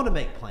 I want to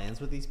make plans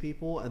with these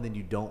people and then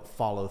you don't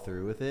follow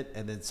through with it.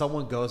 And then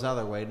someone goes out of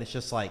their way and it's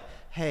just like,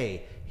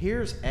 hey,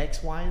 here's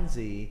X, Y, and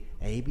Z,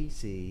 A, B,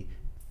 C,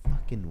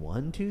 fucking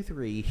 1, 2,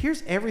 3.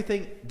 Here's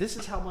everything. This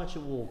is how much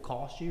it will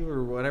cost you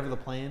or whatever the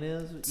plan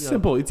is. You know,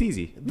 Simple. It's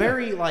easy.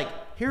 very like,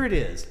 here it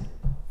is.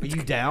 Are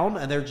you down?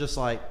 And they're just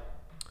like,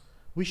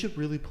 we should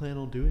really plan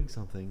on doing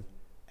something.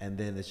 And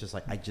then it's just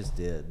like, I just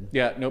did.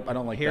 Yeah. Nope. I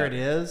don't like Here that. it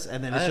is.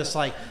 And then it's just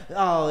like,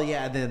 oh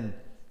yeah. And then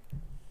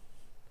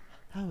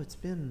Oh, it's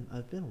been a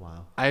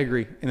while. I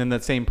agree. And then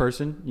that same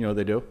person, you know what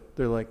they do?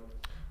 They're like,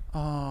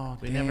 oh,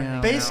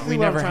 damn. Basically, we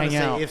what never I'm trying to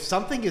hang say, out. if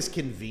something is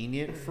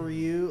convenient for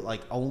you,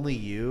 like only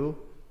you,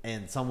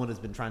 and someone has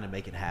been trying to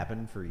make it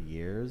happen for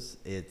years,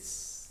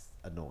 it's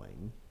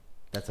annoying.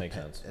 That's Makes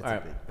a sense. That's All a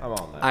right, big pet I'm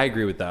on that. I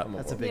agree with that.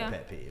 That's a big Yeah.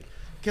 pet peeve.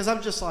 Because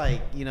I'm just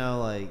like,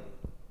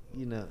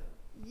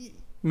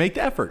 Make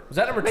the effort. Was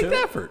that number Make 2? the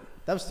effort.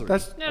 that was 3.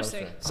 That's No,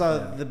 sir.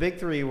 So the big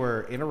 3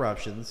 were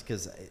interruptions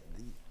because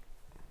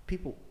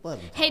people let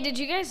them. Hey, did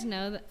you guys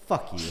know that?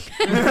 Fuck you.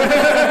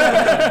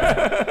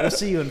 We'll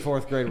see you in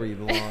 4th grade where you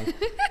belong.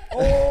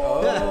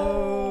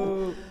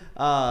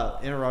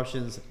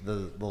 Interruptions,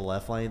 the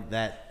left lane,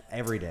 that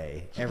every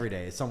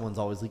day, someone's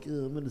always like, oh,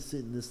 I'm going to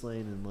sit in this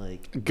lane and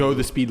like. go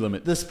the speed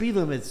limit. The speed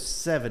limit's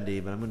 70,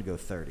 but I'm going to go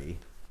 30.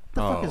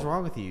 What the fuck is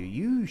wrong with you?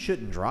 You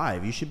shouldn't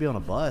drive. You should be on a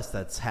bus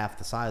that's half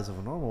the size of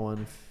a normal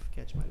one. If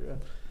you catch my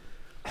drift.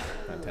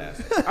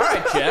 Fantastic. All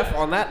right, Jeff.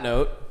 On that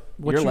note,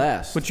 you're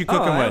last. What you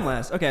cooking I with? am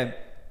last. Okay.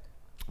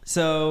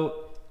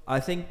 So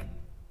I think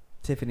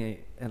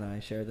Tiffany and I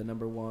share the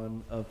number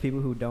 1 of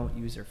people who don't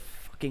use their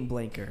fucking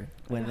blinker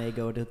when they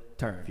go to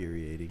turn.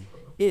 Infuriating.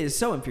 It is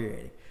so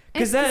infuriating. It's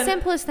Because the then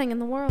simplest thing in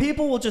the world.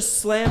 people will just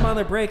slam on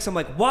their brakes. I'm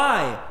like,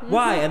 why?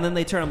 Why? And then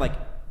they turn. I'm like,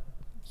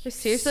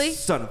 Seriously?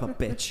 son of a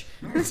bitch.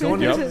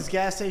 Going into this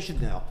gas station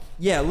now.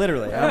 Yeah,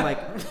 literally. I'm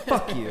like,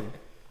 fuck you.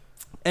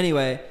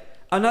 Anyway,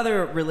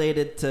 another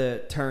related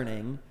to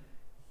turning.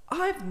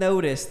 I've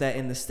noticed that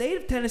in the state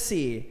of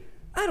Tennessee,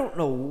 I don't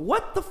know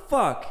what the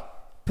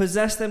fuck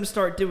possessed them to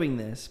start doing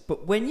this,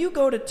 but when you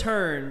go to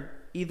turn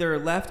either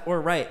left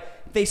or right,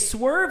 they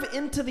swerve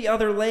into the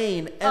other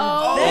lane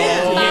and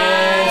then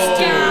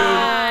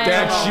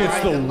That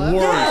shit's the worst.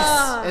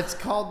 Yes. It's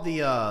called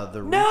the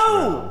reach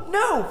No, road.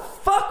 no,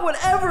 fuck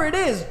whatever it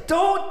is.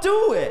 Don't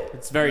do it.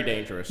 It's very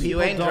dangerous.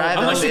 You ain't don't-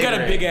 driving. Unless you got a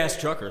rig. big ass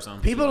truck or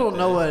something. People don't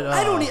know what.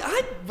 I don't.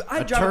 I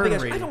a drive a big turn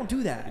ass. I radius. don't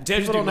do that.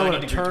 People don't know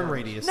what a turn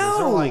radius is. No.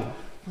 They're like,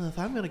 well, if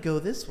I'm gonna go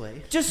this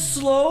way, Just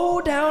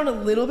slow down a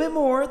little bit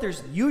more.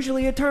 There's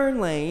usually a turn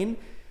lane.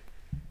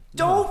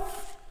 Don't.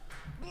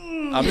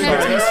 I'm It sorry.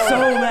 makes me so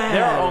mad.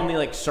 There are only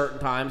like certain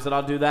times that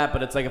I'll do that,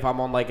 but it's like if I'm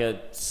on like a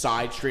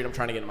side street, I'm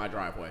trying to get in my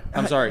driveway.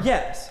 I'm sorry.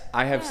 Yes.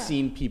 I have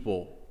seen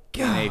people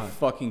in a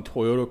fucking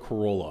Toyota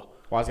Corolla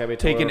Why's it gotta be a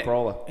taking Toyota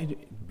Corolla?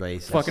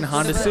 racist. fucking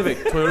Honda Civic,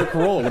 Toyota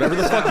Corolla, whatever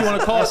the fuck you want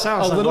to call That it,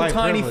 sounds a like little white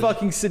tiny privilege.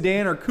 fucking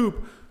sedan or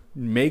coupe.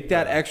 Make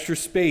that extra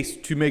space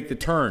to make the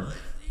turn.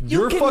 You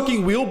Your can-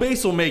 fucking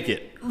wheelbase will make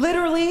it.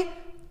 Literally,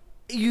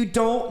 you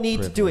don't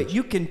need to do it.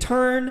 You can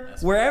turn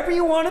wherever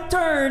you want to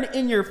turn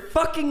in your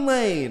fucking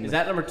lane. Is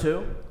that number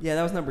 2? Yeah,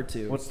 that was number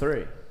 2. What's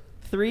 3?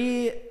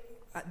 3?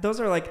 Those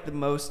are like the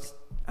most.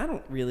 I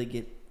don't really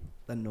get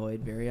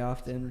annoyed very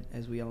often,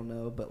 as we all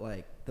know, but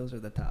like those are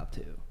the top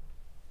 2.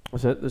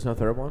 What's it? There's no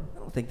third one? I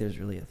don't think there's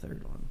really a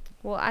third one.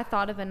 Well, I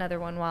thought of another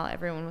one while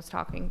everyone was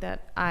talking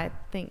that I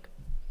think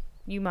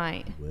you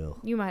might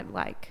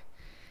like.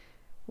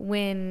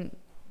 When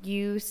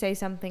you say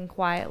something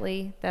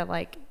quietly that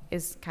like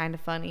is kind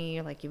of funny,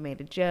 or like you made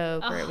a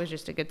joke, or it was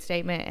just a good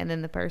statement, and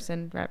then the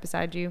person right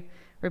beside you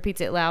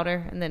repeats it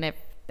louder, and then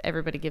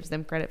everybody gives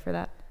them credit for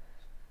that.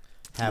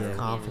 Have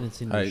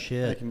confidence in your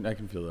shit, I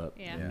can feel that.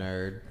 Yeah.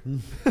 nerd.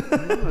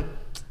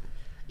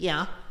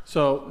 Yeah.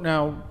 So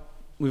now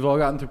we've all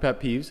gotten through pet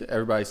peeves.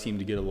 Everybody seemed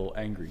to get a little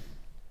angry.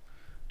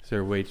 Is there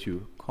a way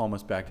to calm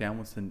us back down?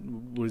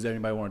 What does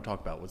anybody want to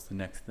talk about? What's the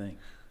next thing?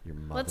 Your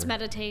mother. Let's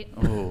meditate.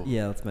 Oh,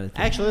 Yeah, let's meditate.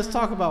 Actually, let's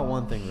talk about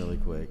one thing really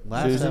quick.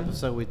 Last Susan?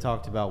 episode, we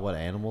talked about what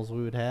animals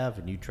we would have,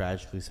 and you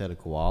tragically said a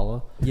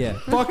koala. Yeah.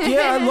 fuck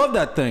yeah! I love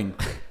that thing.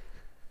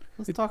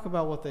 Let's talk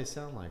about what they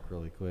sound like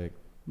really quick.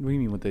 What do you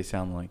mean? What they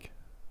sound like?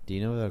 Do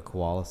you know what a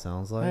koala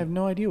sounds like? I have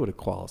no idea what a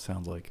koala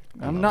sounds like.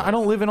 I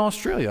don't live in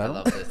Australia. I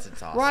love this.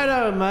 It's awesome.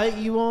 Righto, mate.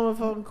 You want a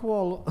fucking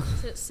koala?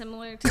 Is it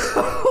similar to?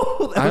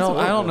 I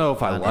don't know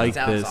if I It like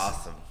sounds this.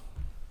 awesome.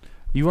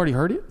 You already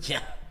heard it?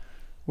 Yeah.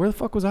 Where the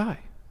fuck was I?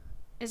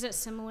 Is it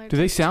similar? Do to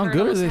they sound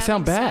good or do turtles they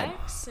sound having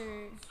bad? sex,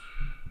 or-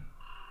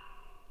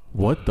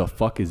 What the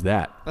fuck is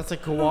that? That's a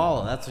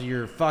koala. That's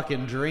your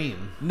fucking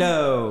dream.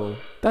 No.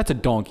 That's a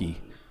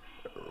donkey.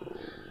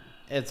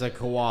 It's a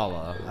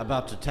koala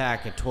about to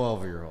attack a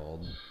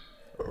 12-year-old.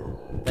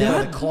 They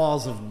have the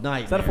claws of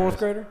nightmares. Is that a 4th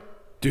grader?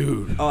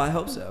 Dude, Oh, I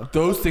hope so.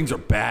 those things are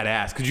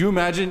badass. Could you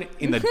imagine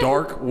in the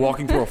dark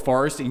walking through a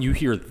forest and you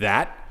hear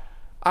that?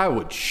 I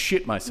would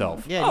shit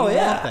myself. Yeah, Oh, you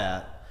yeah. want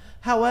that.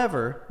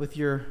 However,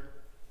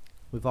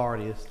 we've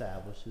already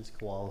established his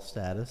koala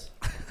status.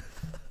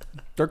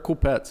 They're cool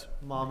pets.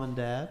 Mom and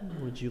Dad,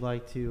 would you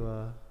like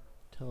to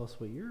tell us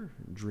what your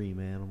dream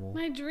animal?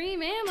 My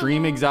dream animal.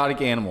 Dream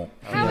exotic animal.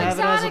 How You have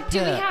it as a exotic do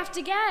we pet. have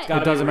to get?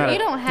 It doesn't matter. You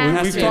don't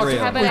have We've to talked-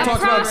 have it we've as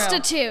talked A about-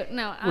 prostitute.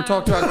 No. We're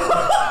talking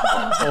about.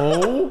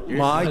 Oh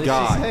my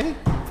god.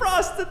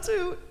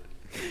 Prostitute.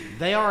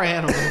 They are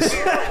animals.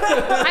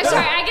 I'm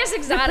sorry. I guess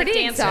exotic pretty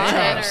dancer is exotic.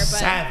 better, but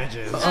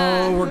Savages.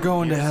 Oh, we're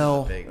going to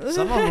hell.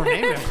 Some of them are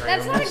named after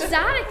that's not animals.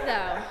 exotic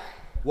though.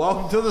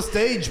 Welcome to the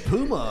stage,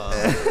 Puma.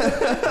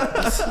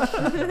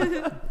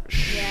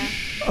 Yeah.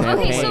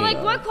 Okay, so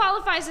like, what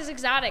qualifies as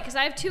exotic? Because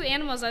I have 2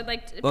 animals I'd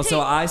like to. Well, pick.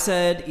 so I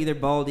said either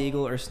bald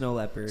eagle or snow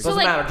leopard. So,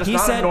 Doesn't like- matter. Just He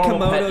not said a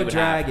normal pet you Komodo would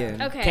dragon.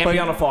 have. Okay. Can't be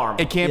on a farm.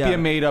 It can't be Yeah. a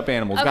made-up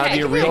animal. It's got to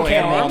be a Okay, real cool.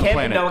 animal on the Can't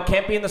planet. be, no, it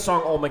can't be in the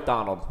song Old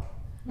MacDonald.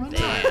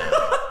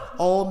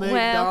 Old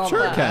McDonald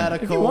Sure it had can.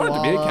 a If you want it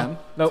to be, it koala. can.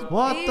 Nope.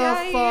 What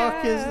the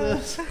fuck is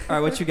this? All right,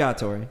 what you got,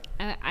 Tori?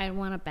 I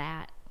want a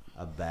bat.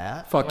 A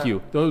bat? Fuck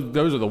you.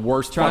 Those are the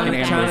worst fucking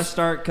Trying to animals.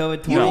 start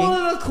COVID-20. You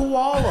wanted a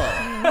koala.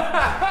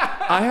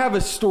 I have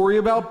a story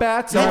about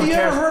bats. Have you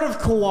cares. ever heard of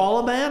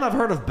Koala Man? I've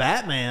heard of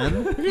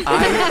Batman.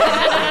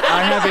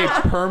 I have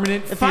a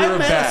permanent If fear I of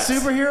met bats. a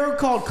superhero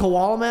called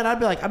Koala Man, I'd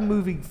be like, I'm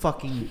moving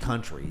fucking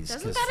countries.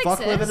 Doesn't 'Cause that fuck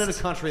living in a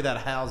exist? country that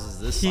houses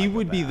this. He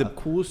would be the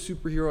psychopath. coolest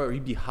superhero.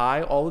 He'd be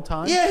high all the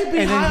time. Yeah, he'd be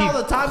and then high he'd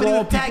all the time and he'd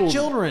claw attack people.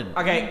 children.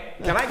 Okay,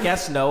 can I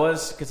guess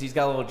Noah's? Because he's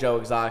got a little Joe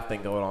Exotic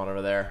thing going on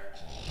over there.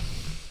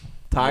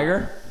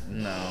 Tiger?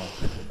 No.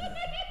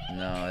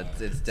 No, it's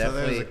So there's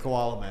definitely a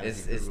Koala Man.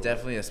 it's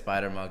definitely a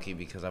spider monkey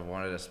because I've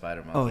wanted a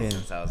spider monkey Oh, yeah.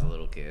 since I was a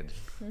little kid.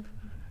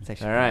 It's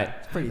actually All right.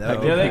 pretty That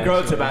big. You know, they Okay.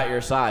 grow to about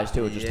your size,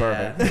 too, which is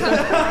Yeah. perfect.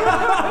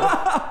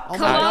 Oh my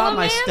Koala god,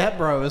 my Man?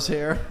 stepbro is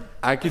here.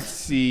 I could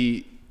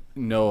see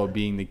Noah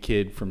being the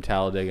kid from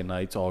Talladega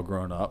Nights, all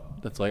grown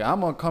up. That's like,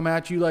 I'm gonna come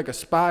at you like a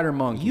spider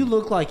monkey. You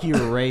look like you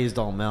were raised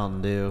on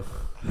Mountain Dew.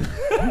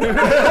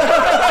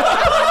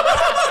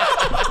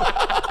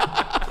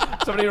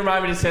 Somebody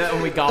remind me to say that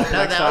when we golf No,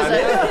 next time.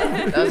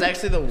 that was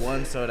actually the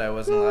one soda I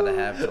wasn't allowed to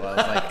have till I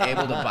was like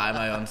able to buy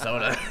my own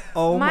soda.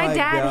 Oh My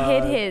dad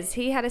God. hid his.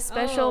 He had a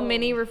special Oh.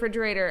 mini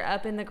refrigerator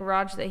up in the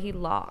garage that he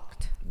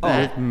locked.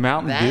 with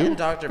Mountain that Dew? and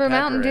Dr. For Pepper.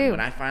 Mountain and Dew. when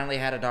I finally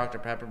had a Dr.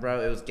 Pepper,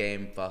 bro, it was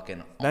game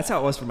fucking. That's how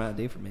it was for Mountain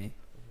Dew for me.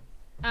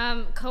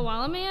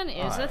 Koala Man is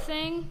a Alright.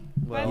 thing.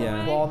 By Well, the Yeah.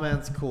 way. Koala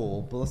Man's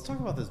cool, but let's talk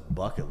about this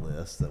bucket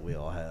list that we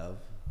all have.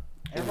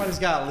 Everybody's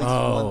got at least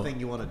Oh. one thing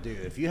you want to do.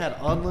 If you had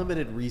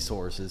unlimited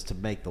resources to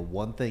make the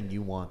one thing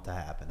you want to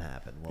happen,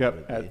 what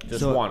Yep. would it be?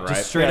 Just one, right?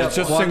 Just straight Yeah, up it's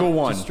just one, single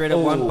one. Just straight up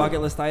one Ooh.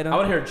 bucket list item. I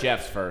want to hear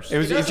Jeff's first. It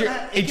was, It it's your,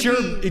 doesn't have- it it's could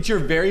your, be- it's your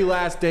very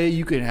last day.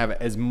 You can have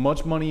as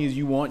much money as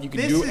you want. You can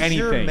This do is anything.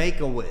 your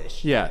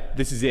Make-A-Wish. Yeah,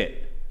 this is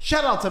it.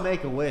 Shout out to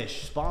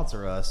Make-A-Wish.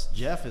 Sponsor us.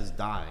 Jeff is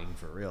dying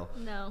for real.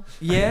 No.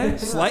 Yeah,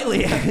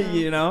 slightly,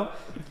 you know.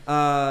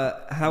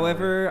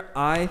 However,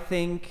 I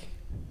think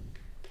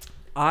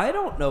I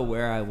don't know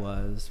where I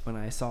was when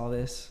I saw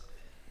this,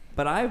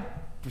 but I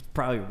was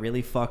probably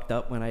really fucked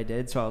up when I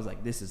did. So I was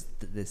like, "This is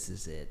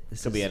it.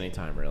 This Could be any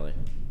time, really.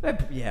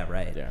 Yeah,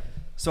 right. Yeah.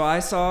 So I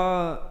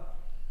saw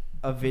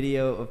a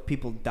video of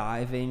people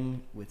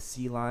diving with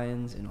sea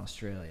lions in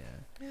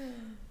Australia.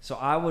 So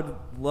I would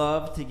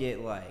love to get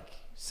like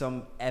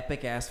some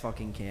epic ass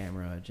fucking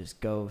camera,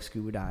 just go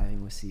scuba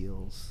diving with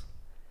seals.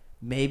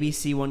 Maybe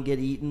see one get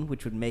eaten,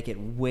 which would make it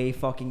way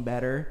fucking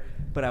better.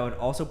 But I would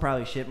also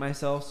probably shit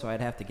myself, so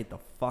I'd have to get the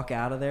fuck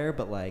out of there.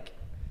 But like,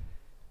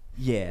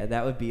 yeah,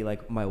 that would be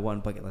like my one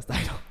bucket list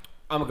item.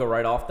 I'm going to go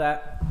right off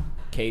that.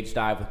 Cage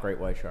dive with great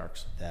white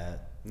sharks.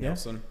 That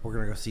Nelson. we're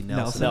gonna go see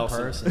Nelson, Nelson.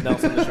 in person.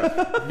 Nelson the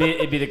shark.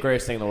 It'd be the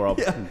greatest thing in the world.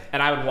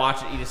 And I would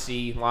watch it eat a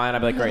sea lion. I'd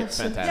be like, great, it's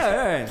fantastic.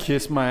 Yeah, right.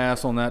 Kiss my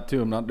ass on that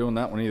too. I'm not doing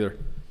that one either.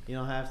 You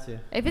don't have to.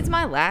 If it's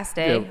my last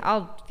day,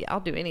 Yeah. I'll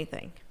do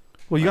anything.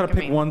 Well, you got to Like, I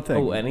pick mean- one thing.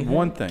 Oh, anything?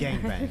 One thing.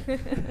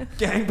 Gangbang.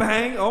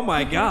 Gangbang? Oh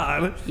my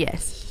god.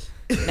 Yes.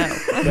 No.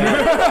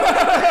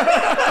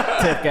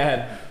 Tiff, go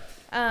ahead.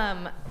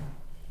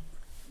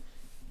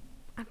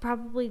 I'd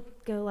probably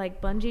go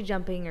like bungee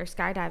jumping or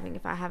skydiving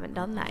if I haven't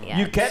done that yet.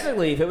 You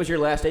technically, if it was your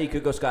last day, you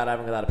could go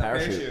skydiving without a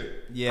parachute.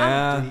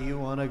 Yeah. Do you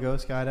want to go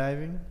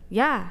skydiving?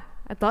 Yeah,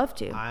 I'd love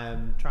to.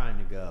 I'm trying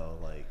to go.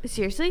 Like,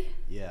 Seriously?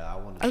 yeah, I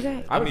want to. Okay. Do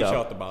it. I would meet you go.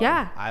 out the bottom.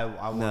 Yeah. I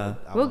want. No.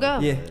 We'll go.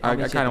 Yeah. I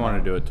kind of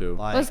want to do it too.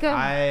 Like, Let's go.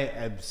 I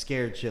am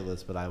scared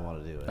shitless, but I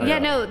want to do it. Yeah,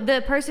 no,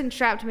 the person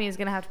strapped to me is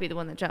gonna have to be the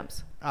one that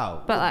jumps.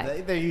 Oh, But,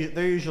 like- they're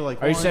usually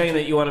like. Are you one, saying two-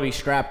 that you want to be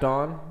strapped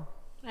on?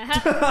 I'm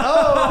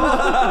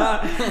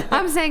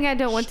saying I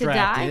don't want to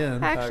Strapped die.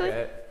 in. Actually,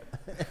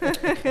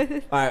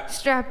 Okay. All right.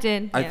 strapped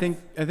in. I yes.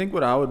 think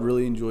what I would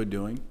really enjoy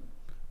doing,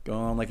 going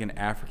on like an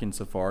African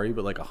safari,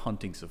 but like a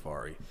hunting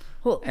safari,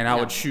 Well, and I no.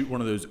 would shoot one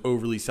of those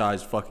overly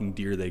sized fucking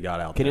deer they got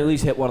out Can you there. at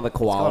least hit one of the It's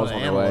called koalas an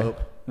on the way? antelope.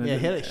 Yeah,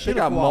 hit it. They Shoot a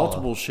got koala.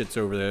 multiple shits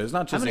over there. It's not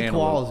How just many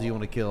antelope. koalas do you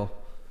want to kill?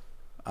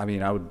 I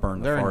mean, I would burn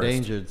the They're forest.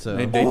 endangered, so.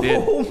 They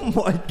did. Oh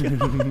my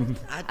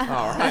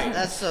god.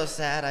 That's so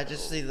sad. I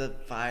just see the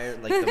fire,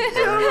 like the burning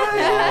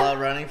koala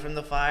running from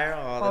the fire.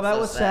 Oh, that's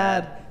so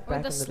sad. Or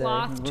the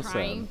sloth What's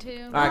trying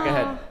to. All right, go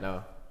ahead.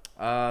 No.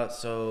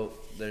 So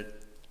there,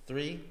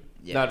 3.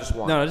 Yeah. No, just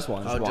one. No, just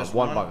one. Oh, Just just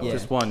one. one? bucket. Yeah.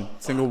 Just one,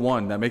 single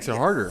one. That makes it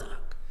harder.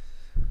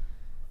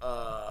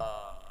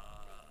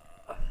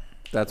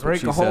 That's what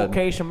Drink she a whole said.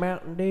 case of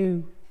Mountain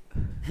Dew.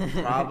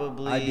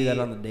 Probably. I do that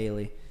on the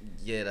daily.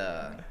 Get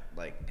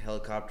like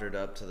helicoptered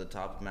up to the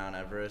top of Mount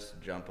Everest,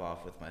 jump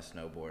off with my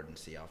snowboard, and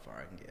see how far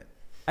I can get.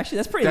 Actually,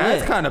 that's pretty That's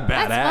lit. kind of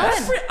badass.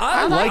 That's fun.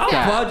 I like I'll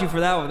that. applaud you for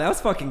that one. That was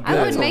fucking I good.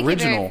 wouldn't make it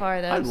original. very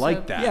far though. I like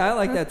so- that. Yeah, I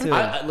like that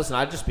too. Listen,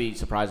 I'd just be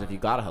surprised if you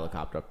got a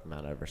helicopter up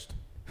Mount Everest.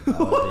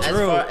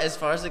 As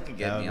far as it could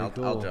get That me, would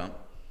be I'll cool. jump.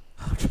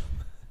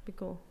 Be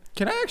cool.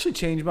 Can I actually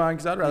change mine?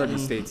 Because I'd rather be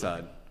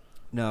stateside.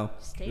 No.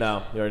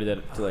 No, you already did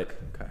it. Too late.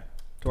 Okay.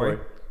 Tori.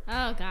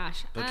 Oh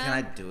gosh. But can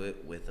I do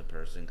it with a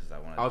person? Because I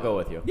want to. I'll go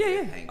with you.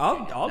 Yeah. Hank I'll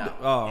Jr. do. No,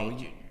 Oh. Hank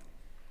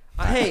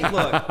Jr. Hey,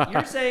 look.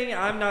 You're saying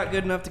I'm not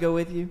good enough to go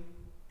with you?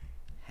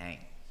 Hank.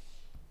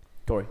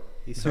 Tori.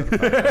 He's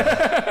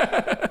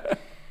certified.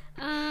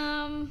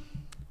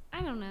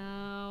 I don't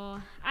know.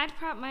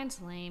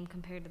 Mine's lame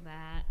compared to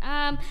that.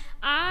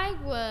 I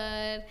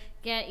would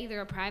get either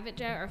a private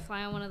jet or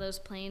fly on one of those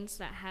planes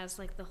that has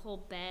like the whole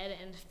bed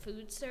and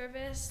food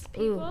service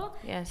people.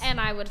 yes. And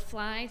I would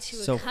fly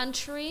to a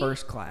country.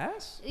 First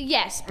class?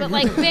 Yes, but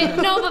like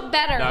no, but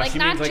better. No, like she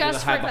not means, like,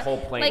 just you have for the whole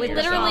plane like to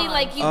literally yourself.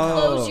 like you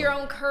close your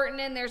own curtain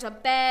and there's a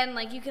bed and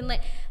like you can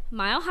like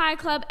Mile High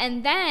Club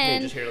and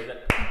then Just hear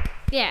like that.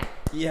 yeah.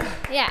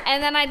 Yeah.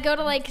 And then I'd go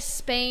to like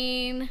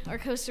Spain or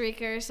Costa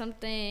Rica or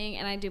something,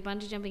 and I'd do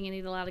bungee jumping and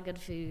eat a lot of good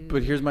food.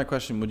 But here's my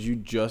question: would you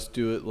just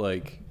do it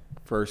like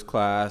first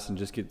class and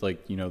just get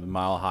like the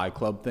Mile High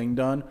Club thing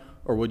done,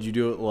 or would you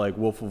do it like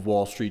Wolf of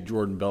Wall Street,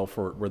 Jordan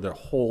Belfort, where the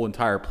whole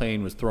entire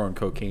plane was throwing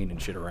cocaine and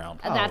shit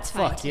around? That's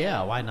fine. Fuck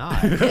yeah, why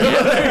not?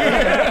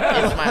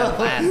 It's my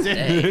last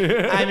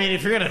day. I mean,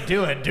 if you're gonna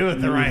do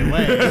it the right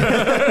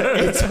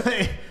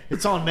way.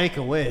 It's on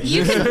Make-A-Wish.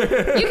 You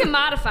can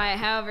modify it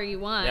however you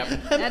want. Yep.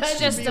 That's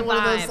just a Be one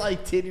of those vibe.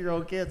 like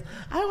 10-year-old kids.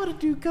 I want to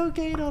do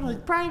cocaine on a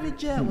private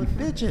jet with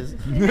bitches.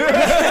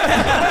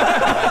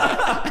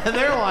 And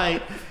they're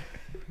like,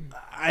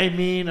 I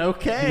mean,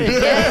 okay.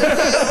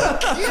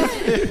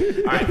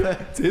 All right.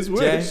 It's his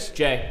wish.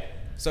 Jay.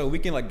 So we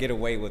can like get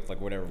away with like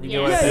whatever. We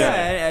Yeah. want.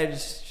 I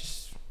just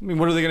I mean,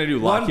 what are they gonna do?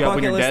 Lock one you up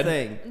when bucket you're list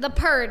dead? thing. The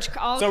purge.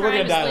 All So we're crime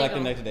gonna is die legal. like the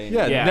next day.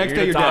 Yeah, Yeah, next you're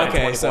day you're gonna die. dead. Okay,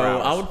 24 so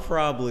hours. I would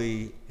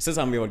probably, since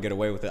I'm able to get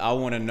away with it, I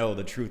want to know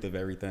the truth of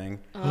everything.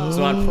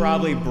 So I'd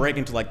probably break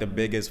into like the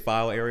biggest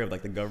file area of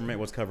like the government,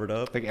 what's covered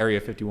up, Like Area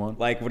 51.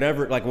 like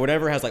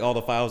whatever has like all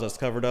the files that's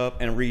covered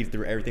up, and read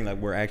through everything that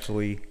we're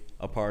actually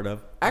a part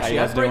of. Actually, How you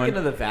I'd guys break doing?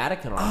 into the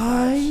Vatican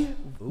archives.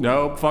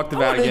 No, fuck the I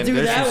wanna Vatican. do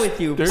There's that some- with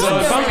you. there's So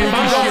some if I'm fucking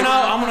going shit.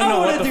 out, I'm gonna I know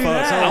wanna what the do fuck.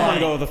 that. I want to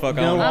go with the fuck.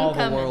 Know I all the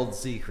coming. world's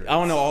secrets.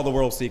 want to know all the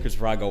world secrets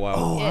before I go out.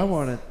 Oh, I Yes.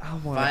 want to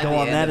Find go the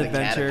on end that of the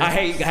adventure. I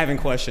hate having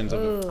questions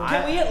of it.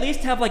 Can we at least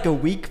have like a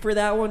week for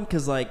that one?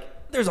 Because like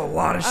there's a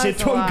lot of shit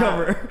That's to a lot.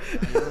 uncover.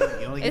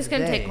 You only It's get a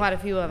gonna take day. quite a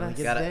few of You only us.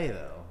 get Gotta- a day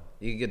though.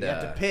 You could You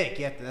have to pick.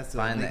 You have to. That's the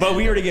find only the But end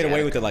we of already the get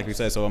away with it, Vatican. like we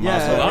said. So I'm Yeah,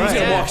 I'm just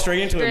gonna right. walk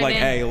straight into it. Straight Like,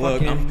 in. hey,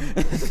 look,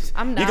 Fucking-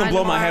 I'm you dying can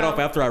blow my head tomorrow. off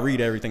after I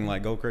read everything.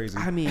 Like, go crazy.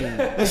 I mean,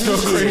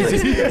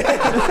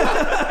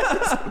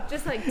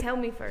 Just like tell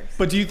me first.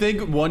 But do you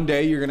think one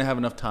day you're gonna have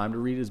enough time to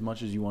read as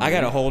much as you want? I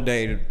got a whole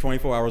day,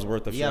 24 hours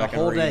worth of You shit got I a can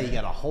whole read. day.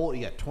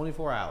 You got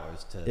 24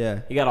 hours to. yeah.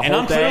 You got a And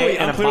whole I'm day clearly-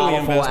 and I'm a clearly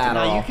bottle full of invested.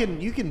 Adderall. Now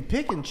you can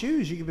pick and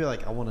choose. You can be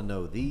like, I want to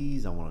know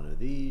these. I want to know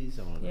these.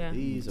 I want to know Yeah.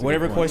 these. I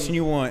Whatever wanna know question these.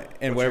 you want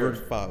and whatever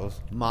yours? follows.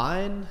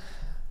 Mine.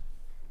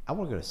 I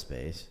want to go to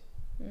space.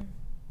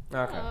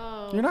 Okay.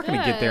 Oh, You're not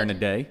gonna get there in a good.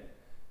 day.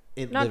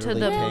 It Not to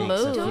literally the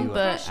takes a moon, few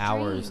but-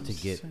 hours to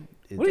get.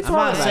 What are you I'm not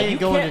talking about? saying You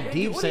going can't- to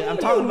deep what space. do you I'm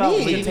talking about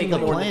mean? leaving Take the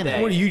more than a planet.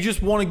 day. What do you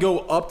just want to go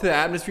up to the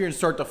atmosphere and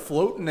start to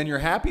float, and then you're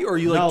happy, or are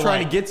you like No,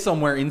 trying like- to get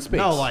somewhere in space?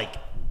 No, like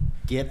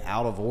get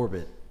out of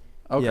orbit.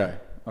 okay, Yeah.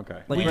 okay.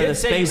 Like We where did the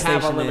say you space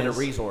have station unlimited is.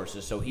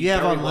 resources, so he You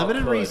have very well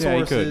unlimited could. Yeah,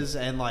 you could. resources,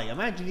 and like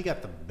imagine you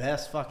got the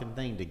best fucking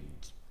thing to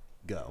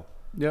go.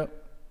 Yep.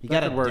 You That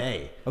got a could work.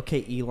 day.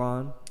 Okay,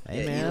 Elon.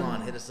 Hey Yeah, man,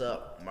 Elon, hit us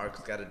up. Mark's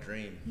got a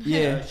dream.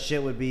 Yeah.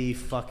 shit would be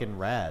fucking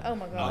rad. Oh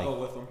my God. Like,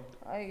 with them.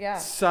 Yeah.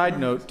 Side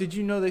note: did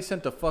you know they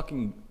sent a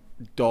fucking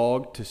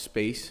dog to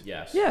space?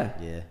 Yes. Yeah.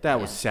 yeah. That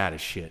was sad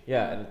as shit.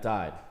 Yeah, and it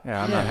died.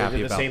 Yeah, I'm Yeah, not They happy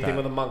did the about same that. thing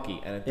with a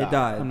monkey, and it died. It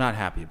died. I'm not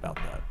happy about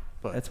that.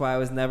 But That's why I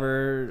was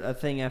never a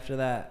thing after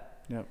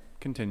that. yep.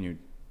 Continued.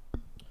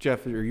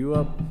 Jeff, are you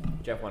up?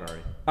 Jeff went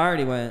already. I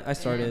already went. I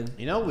started.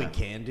 You know what we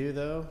can do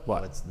though?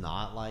 What? It's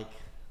not like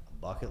a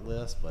bucket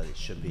list, but it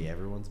should be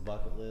everyone's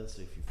bucket list.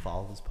 If you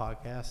follow this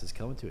podcast, is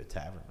coming to a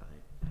tavern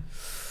night.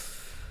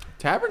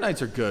 Tavern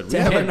nights are good. We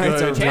Tavern have a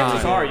nights good are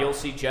Chances time. are you'll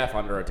see Jeff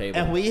under a table.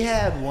 And we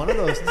had one of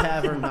those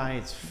tavern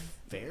nights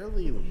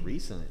fairly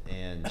recent,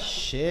 and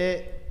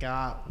shit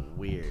got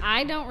weird.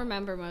 I don't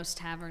remember most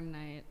tavern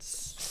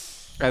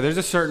nights. There's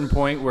a certain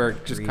point where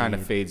it just kind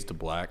of Agreed. fades to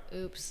black.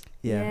 Oops.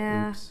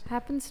 Yeah. Oops.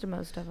 Happens to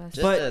most of us.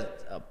 Just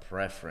But- a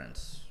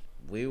preference.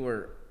 We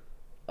were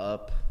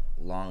up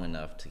long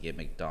enough to get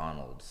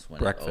McDonald's when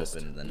Breakfast. it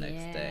opened the next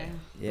Yeah. day.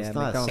 Yeah. It's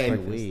not McDonald's say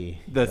breakfast.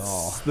 we.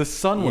 The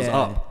sun was Yeah.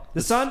 up.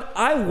 The sun.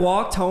 I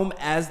walked home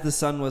as the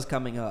sun was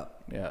coming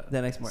up. Yeah.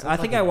 The next morning. Sounds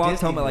I think like I a walked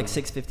Disney home at like movie.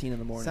 6:15 in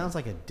the morning. Sounds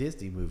like a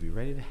Disney movie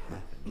ready to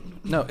happen.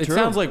 No, it True.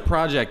 sounds like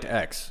Project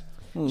X.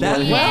 that. Well,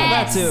 that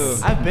Yes. too.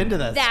 I've been to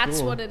that That's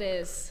school. what it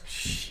is.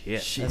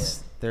 Shit.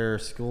 That's, their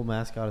school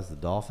mascot is the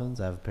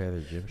Dolphins. I have a pair of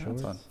their gym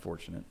That's shorts.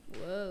 unfortunate.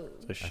 Whoa.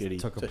 It's a shitty,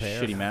 Took a it's a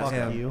pair. shitty Fuck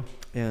mascot. you.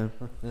 Yeah.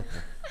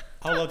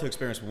 I would love to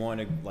experience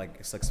one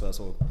like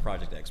successful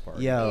Project X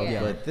party. Yo,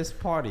 Yeah. but this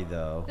party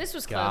though This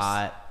was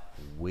got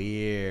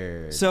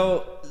Weird.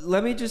 So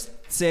let me just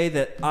say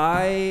that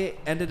I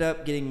ended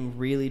up getting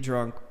really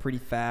drunk pretty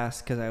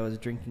fast because I was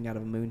drinking out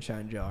of a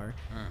moonshine jar.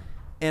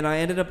 And I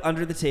ended up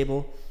under the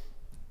table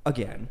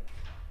again.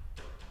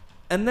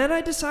 And then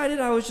I decided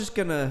I was just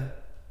going to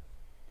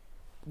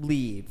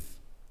leave.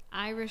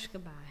 Irish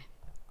goodbye.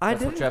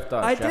 That's what Jeff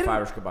does. Jeff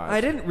Irish goodbyes. I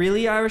didn't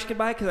really Irish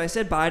goodbye because I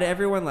said bye to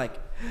everyone like,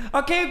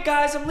 okay,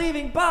 guys, I'm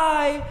leaving.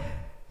 Bye.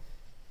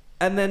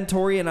 And then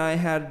Tori and I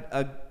had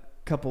a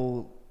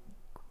couple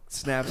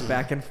snaps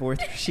back and forth.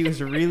 She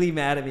was really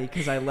mad at me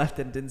because I left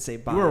and didn't say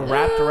bye. You were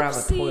wrapped around the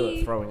Oopsie.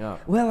 toilet throwing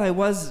up. Well, I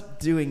was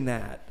doing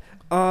that.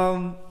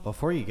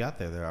 Before you got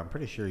there, I'm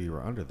pretty sure you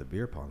were under the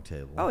beer pong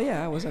table. Oh,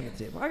 yeah, I was on the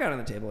table. I got on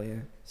the table, yeah.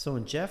 So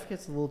when Jeff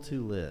gets a little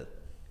too lit,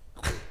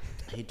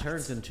 he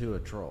turns into a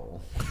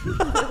troll.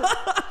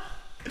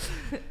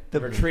 The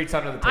retreats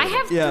under the table. I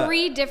have Yeah.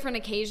 3 different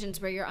occasions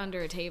where you're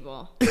under a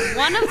table.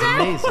 One of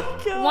them,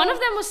 Amazing. one of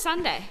them was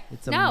Sunday.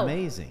 It's no,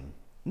 amazing.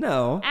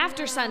 No.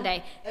 after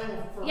Sunday.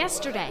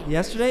 Yesterday.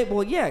 Yesterday?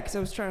 Well, yeah, because I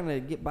was trying to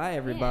get by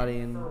everybody.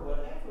 And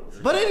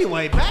But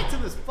anyway, back to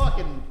this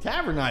fucking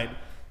tavern night.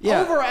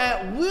 Yeah. Over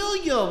at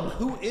William,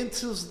 who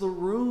enters the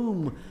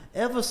room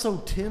ever so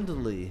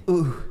tenderly.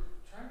 Ooh.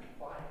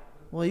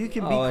 Well, you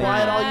can be Oh, yeah.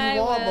 quiet all I you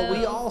want, but we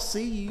will. all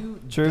see you.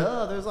 True.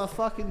 Duh, there's a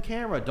fucking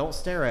camera. Don't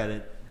stare at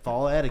it.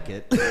 Follow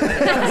etiquette.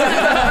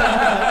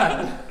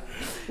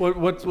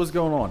 What's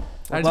going on?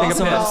 I had to Well, take a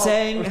so piss. I'm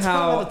saying Let's how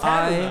talk about the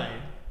tavern I... night.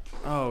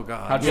 Oh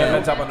God. How Jeff Yeah.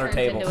 ends up under Turns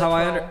tables. into How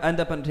I troll. end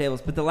up on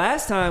tables. But the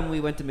last time we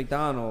went to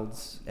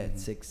McDonald's at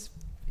 6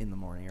 in the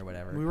morning or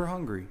whatever, We were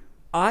hungry.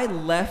 I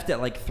left at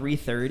like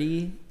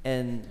 3:30,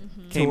 and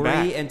Came Tori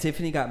back. and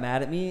Tiffany got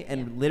mad at me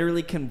and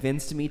literally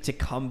convinced me to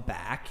come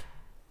back.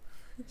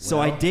 So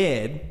I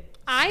did.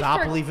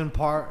 Stop leaving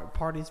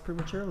parties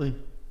prematurely.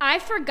 I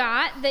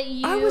forgot that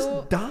you. I was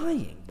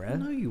dying, bruh.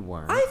 No, you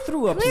weren't. I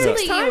threw up Clearly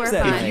 6 you times were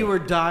that fine. night. If you were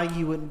dying,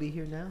 you wouldn't be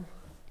here now.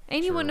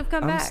 And you wouldn't have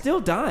come I'm back.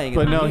 still dying.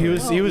 But no, he Oh,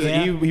 was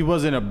yeah. he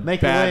was in a Make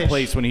a bad wish.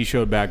 place when he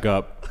showed back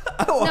up.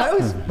 Oh, I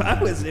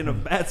was in a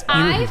bad spot.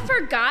 I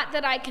forgot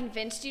that I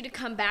convinced you to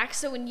come back.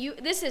 So when you,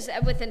 this is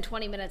within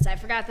 20 minutes, I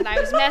forgot that I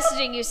was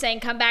messaging you saying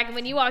come back. And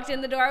when you walked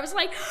in the door, I was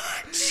like,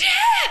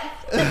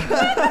 Jeff, what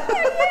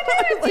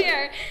are you doing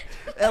here?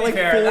 At like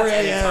 4 Fair,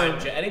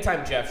 a.m.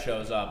 anytime Jeff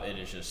shows up, it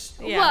is just.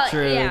 Yeah. Well,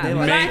 True, yeah, they but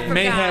like- I forgot.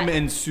 Mayhem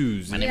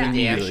ensues. And even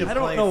the immediately. I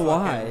don't know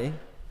why.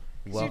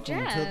 Welcome to the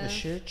Jeff.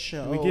 shit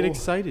show. We get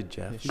excited,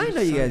 Jeff. I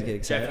know you guys get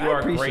excited. Jeff, you I are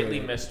appreciate greatly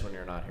it. missed when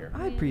you're not here.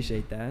 I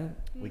appreciate that.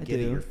 We I get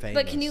it. do. You're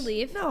famous. But can you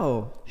leave?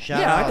 No. Shout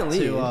yeah, I out can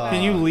leave. to,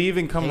 Can you leave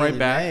and come right Haley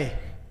back? May.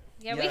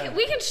 Yeah,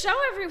 we can show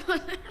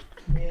everyone.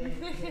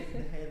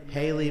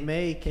 Haley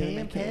May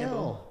Campbell.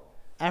 Campbell.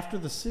 After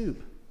the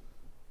soup.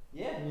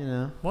 Yeah. You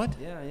know, What?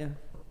 Yeah.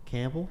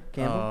 Campbell.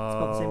 Campbell. It's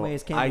spelled the same way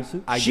as Campbell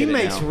soup. I She get it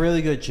makes now.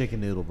 really good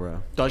chicken noodle,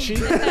 bro. Does she?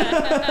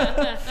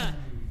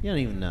 You don't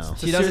even know.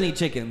 She doesn't eat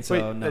chicken, so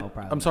Wait, no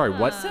problem. I'm sorry.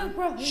 What?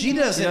 She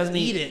doesn't, She doesn't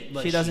eat it,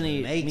 but she doesn't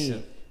eat makes meat.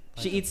 it.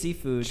 She eats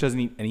seafood. She doesn't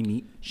eat any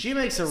meat. She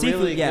makes a Seafood,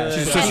 really yeah.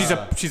 good So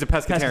she's a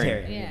pescatarian.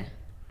 Pescatarian. Yeah.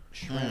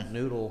 shrimp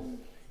noodle.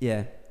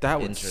 Yeah. That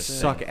would Interesting.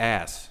 suck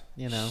ass.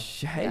 You know,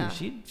 Hey, Yeah.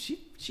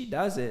 she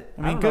does it.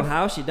 I mean, don't good know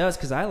how she does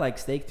because I like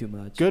steak too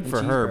much. Good and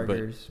for her,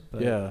 cheeseburgers,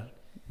 but yeah,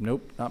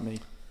 nope, not me.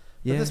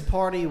 yeah. but this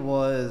party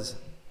was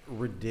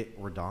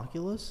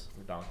ridiculous.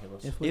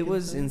 Redonkulous. If we It can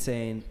was say.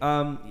 insane.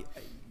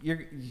 You're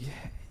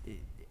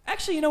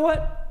actually, you know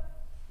what?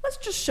 Let's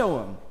just show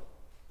them,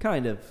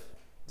 kind of,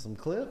 Some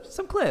clips.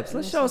 some clips.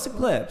 Let's show some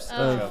clips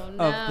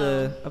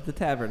Oh, of the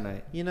tavern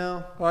night. You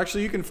know, Well,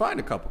 actually, you can find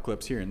a couple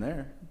clips here and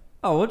there.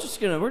 Oh, we're just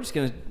gonna.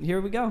 Here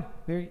we go.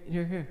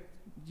 Here.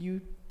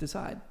 You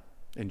decide.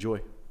 Enjoy.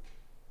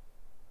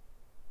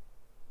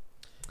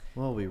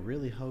 well, we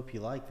really hope you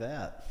like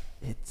that.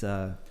 It's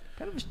kind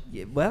of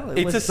well. It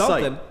It's was a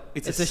something. sight.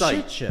 It's It's a a sight.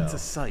 shit show. It's a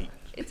sight.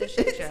 It's a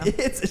shit show.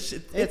 It's a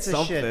shit. It's a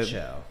something. shit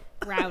show.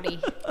 Rowdy.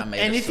 I made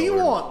And a if you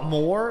sword. want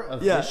more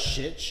of Yeah. this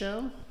shit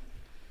show,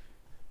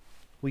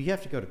 well, you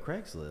have to go to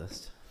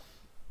Craigslist.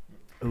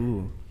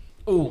 Ooh.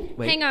 Ooh.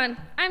 Wait. Hang on.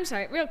 I'm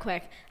sorry, real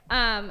quick.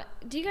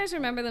 Do you guys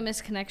remember the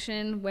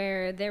misconnection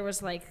where there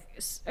was like,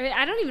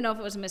 I don't even know if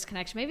it was a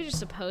misconnection, maybe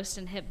just a post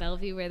in Hit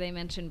Bellevue where they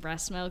mentioned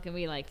breast milk and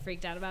we like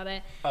freaked out about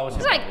it? Oh, It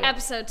was like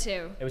episode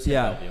 2. It was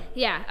Yeah. Bellevue.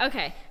 Yeah,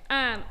 okay.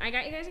 I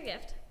got you guys a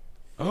gift.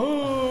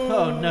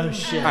 Oh no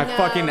shit! I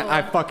fucking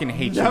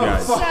hate you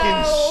guys.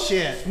 Fucking So-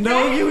 shit!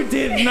 No, you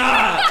did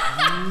not.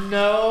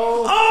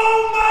 No. I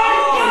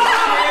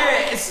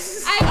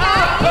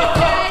got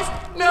you guys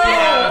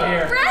out of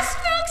here. breast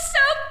milk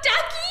soaked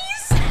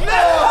duckies.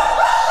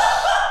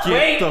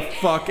 Get the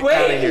fuck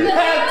out of here.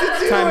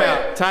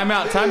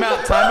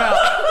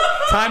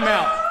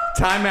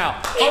 Time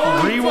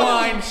out.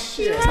 Rewind.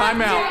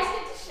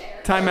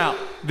 Time out.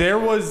 There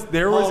was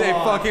a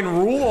fucking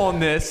rule on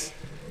this.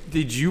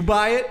 Did you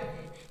buy it?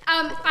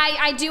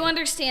 I do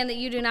understand that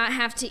you do not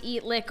have to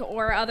eat, lick,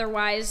 or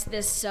otherwise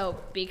this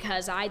soap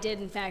because I did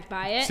in fact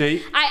buy it.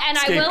 See? I will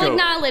Scapegoat.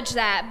 acknowledge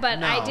that, but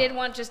No. I did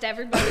want just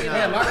everybody to Wait, know.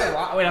 I'm not gonna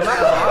lie. Wait, I'm not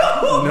gonna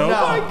lie. No.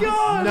 Oh my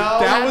God! No,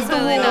 That was the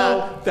Absolutely rule.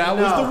 not. That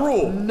was the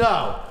rule.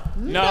 No.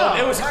 No,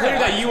 it was clear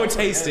that you would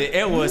taste it.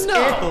 It was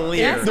clear.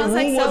 Yeah, The smells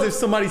like rule was soap. if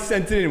somebody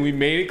sent it in and we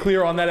made it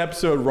clear on that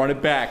episode, run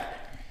it back.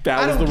 That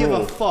I was don't the give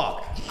rule. a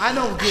fuck. I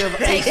don't give a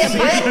Take it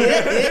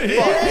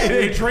fuck.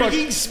 You're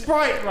drinking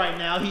Sprite right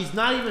now. He's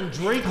not even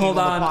drinking Hold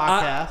on the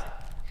on, podcast.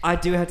 I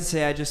do have to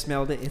say, I just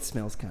smelled it. It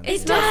smells kind of It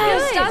good.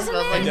 does, doesn't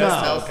Smells like it? No.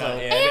 smells so-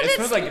 And it it's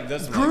smells like it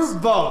does.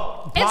 Group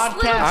vote. It's Podcast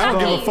little I don't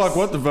give a Tuckies. fuck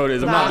what the vote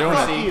is. I'm not doing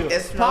fuck it. you.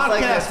 It smells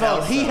like Podcast it vote.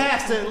 smells He so.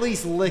 has to at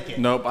least lick it.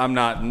 Nope, I'm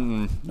not.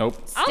 Nope.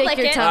 I'll Stick lick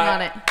your it. tongue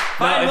on it.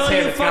 Fine, it's will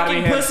him. you It's gotta be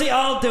fucking him. pussy?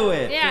 I'll do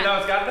it. Yeah. No,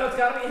 it's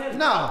gotta be him.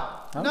 No.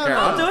 No, care.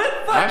 I'll do it.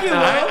 Fuck you, Will.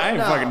 I ain't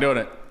No. fucking doing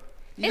it.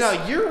 You know,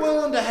 you're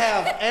willing to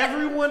have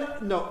everyone.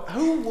 No,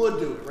 who would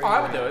do it? Oh,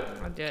 I would do it.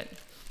 I'll do it.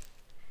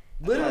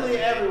 Literally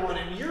everyone,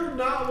 and you're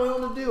not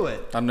willing to do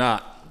it. I'm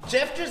not.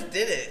 Jeff just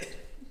did it.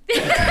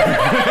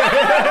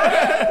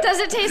 Does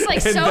it taste like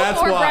And soap that's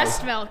or why.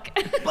 breast milk?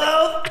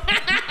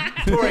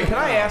 Tori, can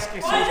I ask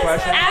you some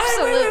questions?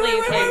 Absolutely.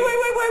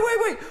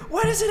 Wait.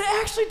 Why does it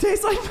actually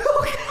taste like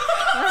milk?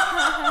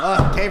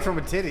 It came from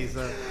a titty,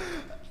 so.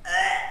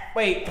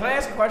 Wait, can I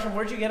ask a question?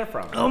 Where'd you get it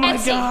from? Oh my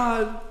Etsy.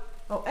 God.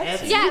 Oh,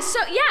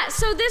 Etsy.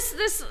 So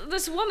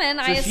this woman,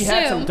 I So assume. she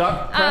had some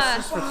duck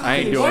presses for I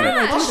ain't doing it.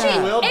 Yeah, she,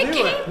 We'll it do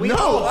came, it. We No,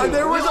 all do it.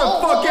 there was We a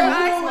all fucking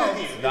agree rule. with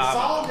you. It's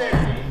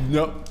solidarity.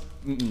 Nope.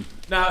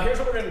 Now, here's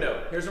what we're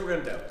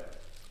gonna do.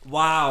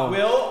 Wow.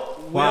 Will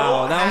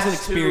that was an has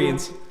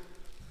experience.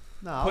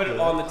 No, I'll Put do it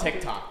on the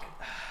TikTok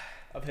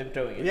of him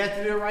doing You it. have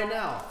to do it right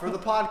now for the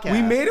podcast.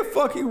 We made a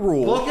fucking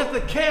rule. Look at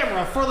the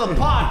camera for the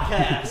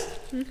podcast.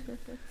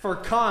 For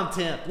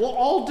content. We'll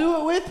all do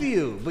it with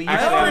you. But you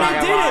Actually, I'm not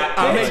already gonna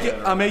lie. did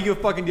it. I'll make you a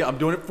fucking deal. I'm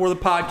doing it for the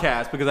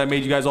podcast because I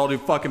made you guys all do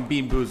fucking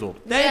Bean Boozled.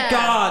 Thank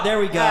God. There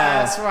we go.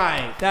 That's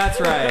right. That's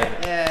right.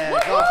 Yeah,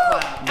 golf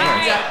clap. All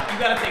right. You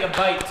gotta take a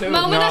bite too.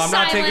 Moment No, of I'm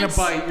not taking a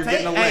silence. bite. You're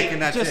getting a lick,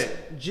 and that's just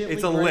it. gently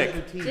It's a graze lick.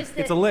 your teeth.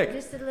 It's a lick.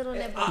 Just a little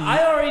nibble.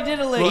 I already did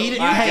a lick. Eat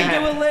it. You Hey.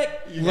 can do a lick.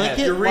 Lick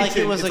it You're like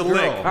reaching. it was It's a a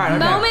lick. girl. All right, okay.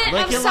 Moment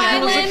Lick of it like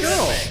it was a silence.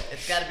 girl.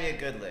 It's got to be a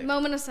good lick.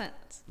 Moment of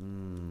silence.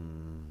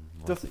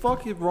 The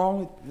fuck is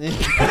wrong with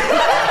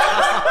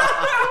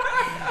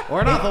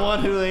We're not the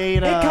one who ate.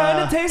 It kind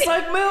of tastes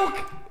like milk.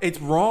 It's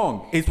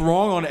wrong. It's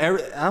wrong on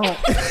every. I don't.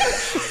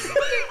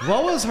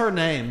 What was her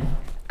name?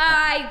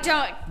 I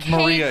don't.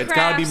 Maria. Kate It's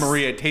gotta be Krabs.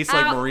 Maria. It tastes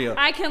like I'll- Maria.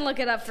 I can look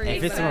it up for you.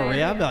 If it's but-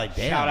 Maria, I'd be like,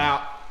 damn. Shout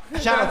out.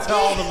 Shout out to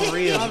all the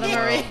Marias. All the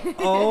Maria.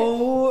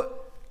 Oh,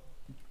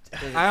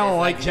 I don't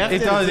like Jeff it.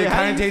 did Does. too. It How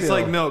kind of do you tastes feel?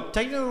 like milk.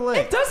 Take another it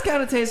lick. does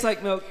kind of taste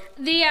like milk.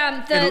 The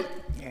I It's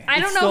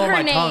don't still know on her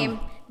my name,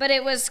 tongue. but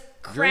it was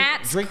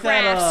Kratz Drink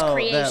Crafts that,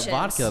 Creations. that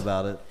vodka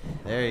about it.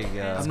 There you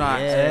go. I'm not.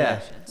 Yeah,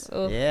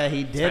 Ooh. yeah,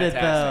 he did it though.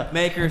 fantastic.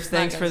 Makers,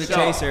 thanks for the So-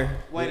 chaser.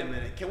 Wait a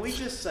minute. Can we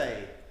just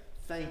say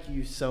thank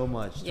you so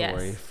much, Tori,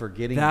 Yes. for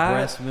getting That-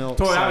 breast milk?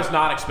 Tori, I so- was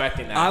not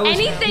expecting that. I was.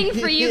 Anything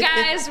for you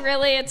guys,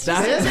 really. It's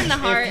just That's- it's in the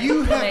heart. If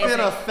you have been Amazing.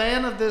 a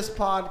fan of this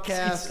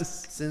podcast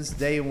since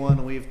day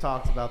one, we've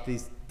talked about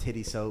these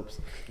titty soaps.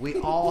 We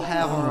all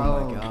have our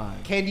own. God.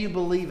 Can you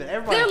believe it?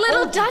 Everybody, They're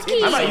little hold your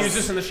duckies. I titties. might use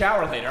this in the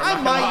shower later. I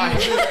I'm not gonna might lie.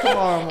 use this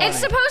tomorrow morning. It's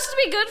supposed to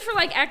be good for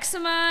like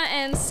eczema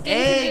and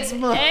skin.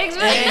 Eczema.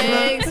 Eczema.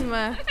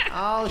 Eczema.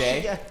 Oh,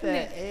 Okay. she got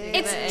that.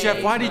 It's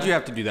Jeff, why did you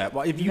have to do that?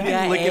 Why- If you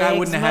didn't lick it, I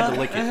wouldn't have had to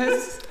lick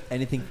it.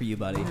 Anything for you,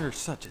 buddy. You're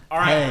such a. All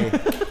right.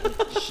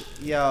 Hey,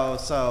 yo,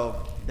 so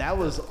that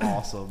was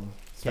awesome.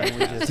 Can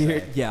we just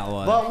say? Yeah,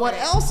 well, But what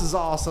else is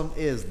awesome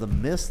is the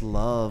miss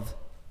love.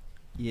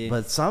 yeah,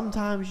 But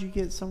sometimes you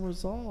get some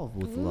resolve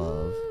with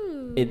love.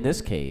 In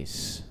this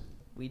case,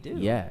 we do.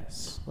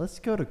 yes. Let's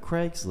go to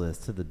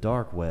Craigslist to the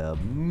dark web.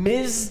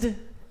 Mizzed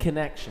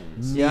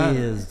connections. Yeah.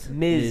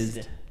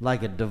 Mizzed.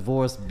 Like a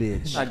divorced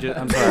bitch.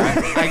 I'm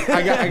sorry.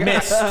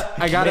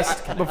 I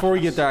got before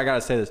we get there, I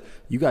gotta say this.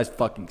 You guys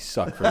fucking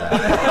suck for that.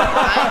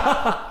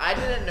 I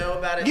didn't know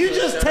about it. You till it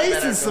just showed up at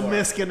tasted our some door.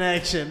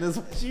 misconnection. Is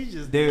what you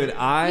just Dude, did.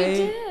 I. You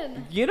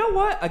did. You know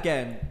what?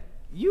 Again,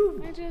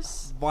 you. I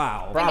just.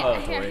 Wow. Bravo,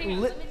 Here, Tori. hang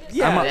on, let me just-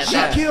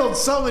 Yeah. She killed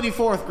so many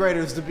fourth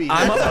graders to be.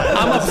 I'm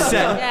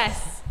upset.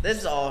 Yes. This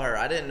is all her.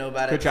 I didn't know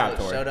about Good it. job,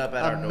 till it Tori. showed up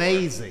at our door.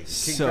 Amazing.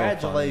 So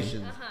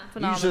Congratulations. You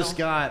Phenomenal. just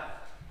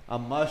got a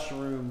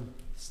mushroom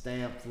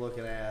stamped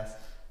looking ass.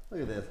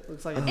 Look at this.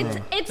 Looks like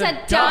a It's a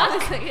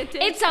duck. It's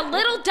It's a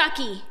little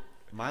ducky.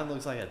 Mine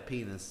looks like a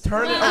penis.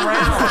 Turn it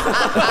around.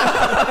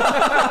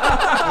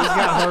 He's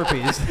got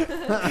herpes.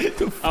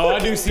 Oh, I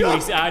do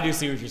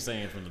see what you're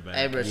saying from the back.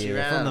 Hey, bro, she Yeah,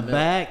 ran from out the of milk.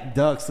 back,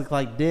 ducks look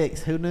like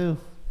dicks. Who knew?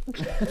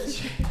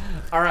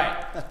 All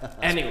right.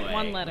 Anyway.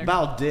 One letter.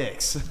 About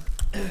dicks.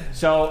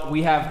 So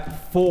we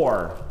have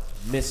 4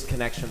 missed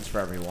connections for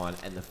everyone,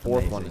 and the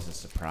 4th one is a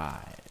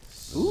surprise.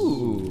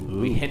 Ooh.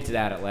 We hinted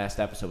at it last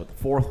episode, but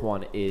the 4th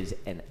one is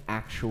an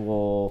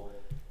actual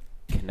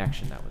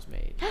connection that was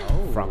made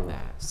from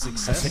that.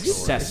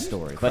 Success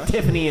Story. But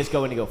Tiffany is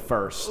going to go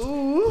first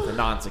for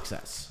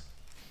non-success.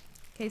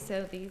 Okay,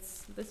 so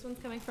this one's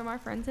coming from our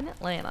friends in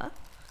Atlanta.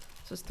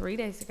 This was 3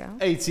 days ago.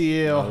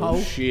 ATL.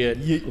 Oh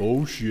shit.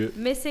 Oh shit.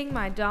 Missing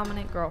my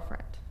dominant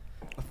girlfriend.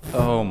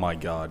 Oh my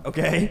god.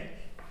 Okay.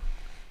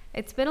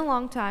 It's been a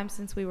long time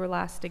since we were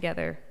last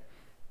together,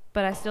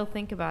 but I still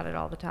think about it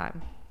all the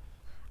time.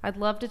 I'd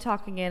love to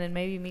talk again and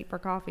maybe meet for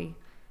coffee.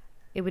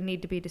 It would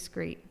need to be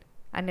discreet.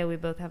 I know we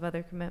both have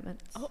other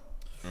commitments. Wow.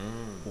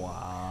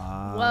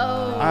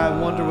 Whoa.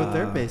 I wonder what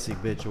their basic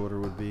bitch order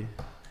would be.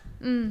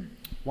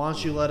 Why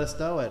don't you let us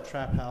know at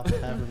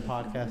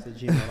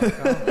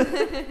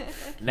traphousetavernpodcast@gmail.com.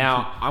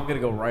 Now, I'm going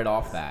to go right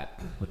off that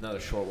with another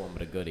short one,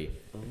 but a goodie.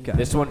 Okay.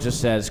 This one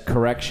just says,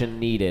 correction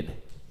needed.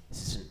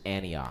 This is in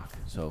Antioch,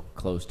 so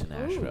close to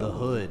Nashville. The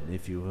hood,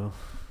 if you will.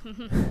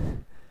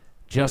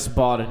 Just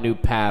bought a new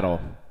paddle.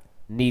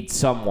 Need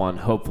someone,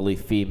 hopefully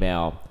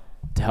female,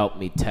 to help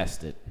me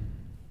test it.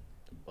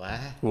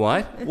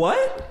 What?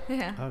 What?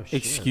 Yeah. Oh,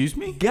 shit. Excuse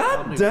me?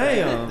 God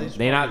damn.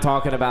 They're not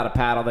talking about a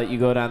paddle that you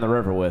go down the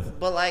river with.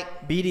 But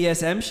like,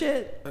 BDSM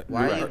shit?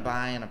 why are you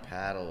buying a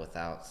paddle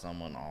without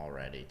someone all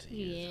ready to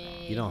use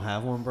it? You don't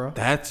have one, bro?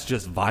 That's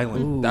just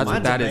violent. That's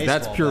what mine's a that is.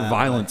 That's baseball pure bat,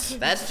 violence.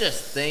 That's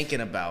just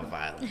thinking about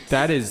violence.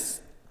 That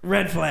is.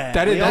 Red flag.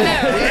 That is.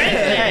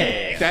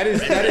 Hey, That is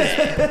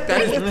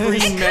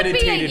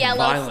premeditated yellow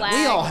violence. flag.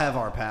 we all have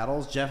our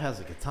paddles. Jeff has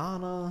a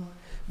katana.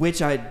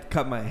 Which I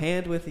cut my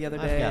hand with the other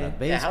I've day. got a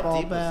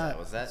baseball deep was bat. that?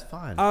 Was that- It's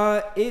fine.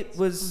 It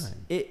was.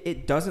 fine.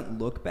 It doesn't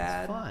look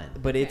bad, fine.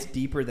 but it's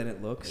deeper than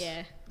it looks.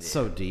 Yeah. It's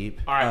so deep.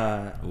 All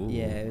right.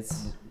 Yeah,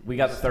 it's. We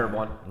got the third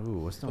one. Ooh,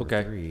 what's number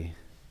Okay. 3?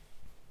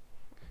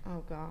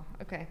 Oh god.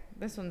 Okay.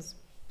 This one's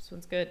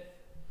good.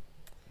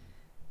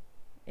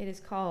 It is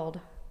called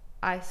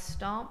I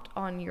Stomped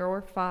on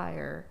Your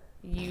Fire.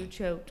 You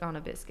Choked on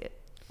a Biscuit.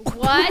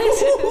 What?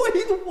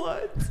 Wait,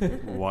 what?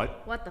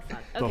 What? What the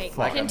fuck? Okay, fuck?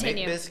 Like a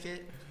continue. McBiscuit?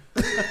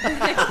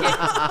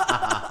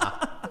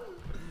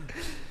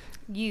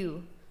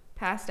 You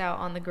passed out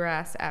on the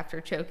grass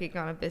after choking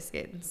on a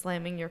biscuit and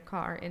slamming your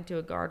car into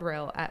a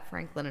guardrail at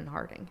Franklin and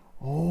Harding.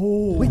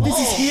 Wait, this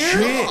is here?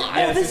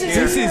 Oh, this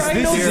is here. I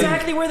know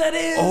exactly where that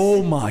is.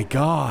 Oh my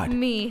god.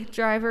 Me,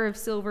 driver of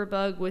Silver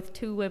Bug with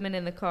 2 women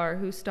in the car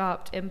who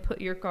stopped and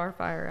put your car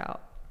fire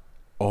out.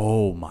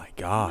 Oh my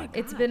god.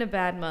 It's been a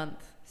bad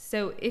month.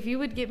 So if you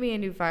would get me a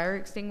new fire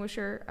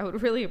extinguisher, I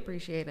would really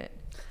appreciate it.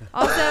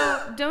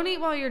 Also, don't eat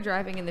while you're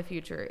driving in the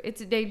future.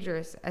 It's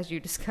dangerous, as you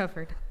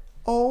discovered.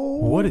 Oh,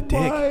 What a dick.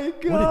 my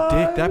God. What a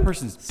dick. That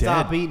person's dead.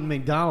 Stop eating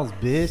McDonald's,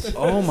 bitch.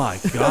 Oh my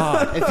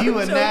god. If you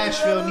in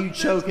Nashville and you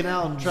choking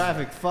out in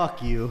traffic,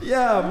 fuck you.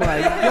 Yeah,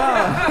 my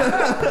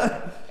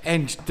God.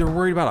 And they're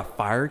worried about a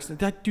fire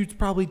extinguisher. That dude's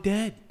probably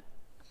dead.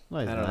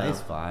 Well, he's I a don't nice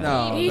know. fire.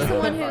 No. He's the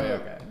one who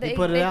okay. they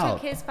put it took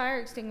out. his fire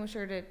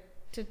extinguisher to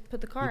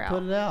put the car He out.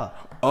 put it out.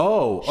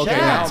 Oh, okay.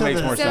 Shout Now out it to makes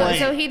the- more So, sense.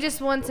 so he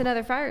just wants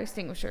another fire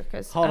extinguisher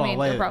because Hold I on, mean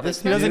wait, they're probably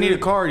this He doesn't expensive. need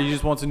a car. He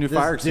just wants a new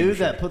fire This dude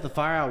extinguisher. that put the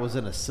fire out was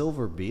in a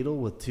silver Beetle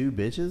with 2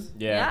 bitches.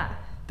 Yeah.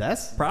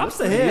 That's Props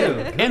good to for him.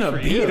 you. In a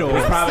beetle. It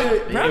was probably,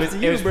 Props to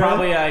it you, was bro.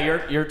 probably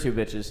your two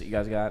bitches that you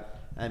guys got.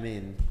 I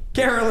mean,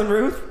 Carolyn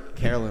Ruth.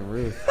 Carol and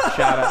Ruth.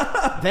 Shout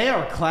out. They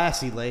are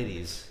classy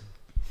ladies.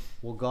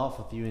 We'll golf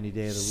with you any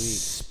day of the week.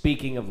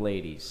 Speaking of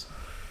ladies,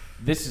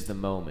 this is the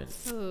moment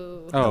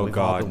Ooh. Oh We've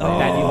all god. been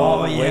that you've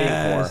all been yes. waiting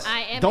for. I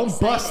am Don't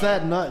excited. bust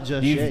that nut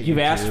just yet. You've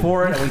you asked two.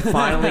 for it, and we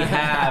finally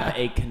have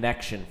a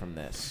connection from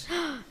this.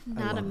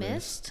 Not a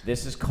mist.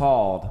 This is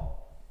called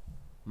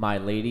My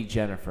Lady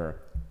Jennifer.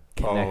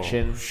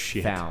 Connection Oh,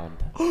 shit. found.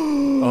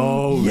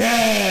 Oh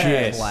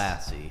shit.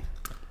 Classy.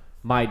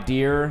 My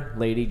dear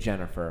Lady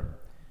Jennifer,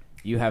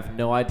 you have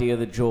no idea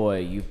the joy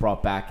you've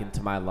brought back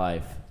into my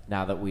life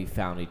now that we've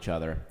found each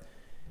other.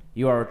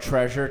 You are a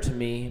treasure to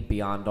me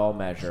beyond all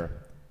measure.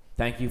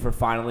 Thank you for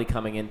finally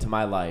coming into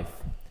my life.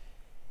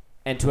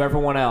 And to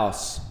everyone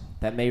else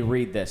that may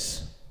read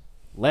this,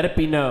 let it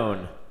be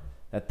known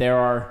that there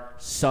are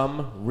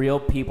some real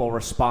people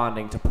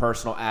responding to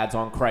personal ads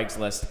on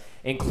Craigslist,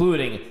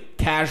 including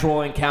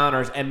casual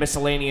encounters and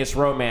miscellaneous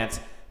romance.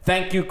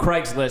 Thank you,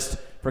 Craigslist,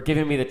 for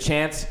giving me the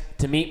chance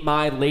to meet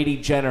my Lady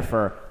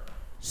Jennifer,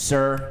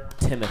 Sir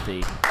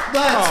Timothy.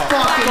 Let's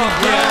fucking go.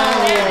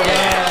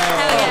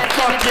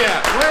 Fuck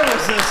yeah. Where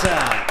was this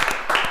at?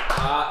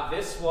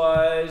 This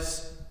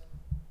was...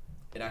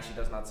 It actually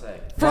does not say.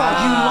 For all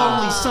you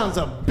lonely sons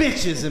of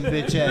bitches and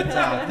bitchettes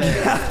out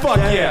there. Fuck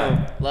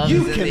yeah. Love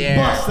You is in can the air.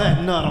 bust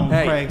that nut on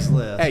Hey,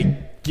 Craigslist.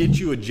 Hey, get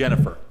you a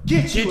Jennifer.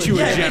 Get you a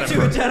Yeah, Jennifer. get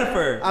you a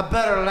Jennifer. I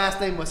bet her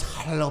last name was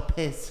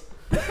Lopez.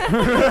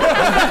 However,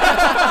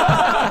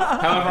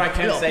 I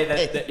can say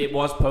that it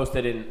was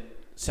posted in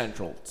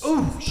Central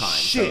time.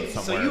 Shit.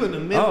 So somewhere. you in the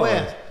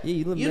Midwest. Yeah,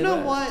 you live You know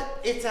Midwest. what?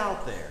 It's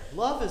out there.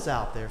 Love is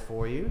out there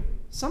for you.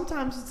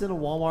 Sometimes it's in a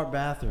Walmart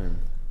bathroom.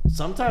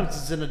 Sometimes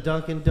it's in a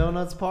Dunkin'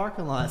 Donuts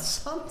parking lot.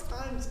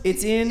 Sometimes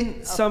It's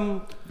in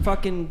some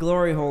fucking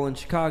glory hole in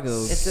Chicago.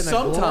 It's in a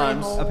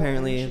Sometimes glory hole.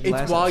 apparently. It's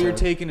last while you're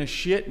episode. taking a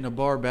shit in a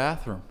bar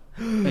bathroom.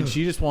 And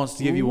she just wants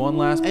to give you one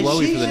last And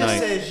blowy she for the just night.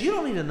 says, you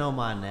don't need to know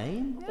my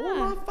name or Yeah.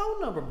 my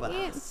phone number, but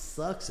Yeah. I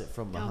sucks it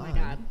from Oh behind. my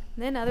god.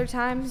 Then other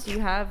times you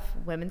have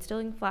women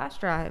stealing flash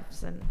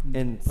drives and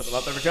And Put them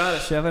up their vagina.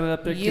 shoving it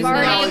up their You kids'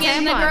 already mouths. Farting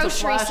in the Come on. grocery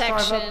Flash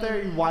drive section. up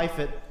there, you wife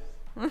it.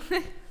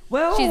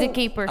 Well, she's a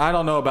keeper. I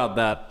don't know about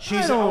that.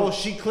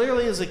 She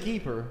clearly is a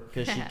keeper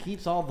because she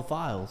keeps all the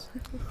files.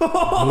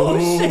 Oh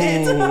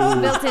shit!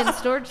 Built-in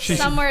storage. She's,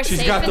 Somewhere she's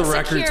safe got the and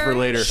records secure. for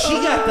later. She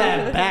got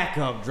that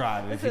backup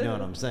drive, if you know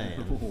what I'm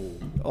saying.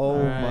 Oh All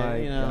right, my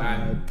you know,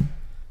 god!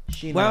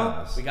 She Well,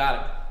 knows. We got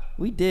it.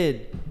 We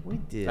did. We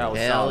did. That was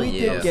Hell solid. We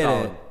yeah. did get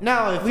Solid. it.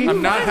 Now, if We- you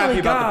I'm not finally happy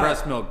about got- the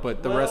breast milk,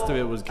 but the rest of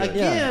it was good.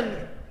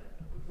 Again,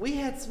 we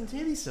had some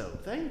titty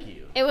soap. Thank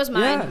you. It was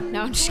mine. Yeah.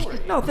 No, I'm just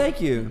kidding. No, thank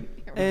you.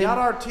 We And got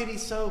our titty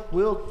soap.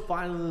 Will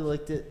finally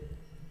licked it.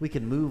 We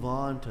can move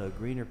on to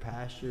greener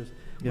pastures.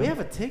 Yeah. We have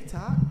a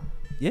TikTok,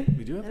 yeah,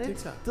 We do have and a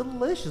it's TikTok.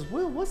 delicious.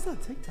 Will, what's that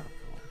TikTok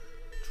called?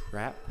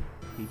 Trap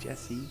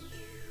HSE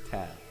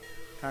tab.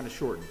 Kind of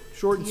short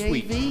and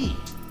sweet. TAV.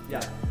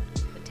 yeah.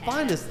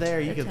 Find us there.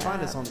 You The can find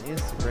tab. us on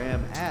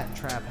Instagram at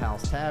Trap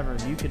House Tavern.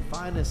 You can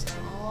find us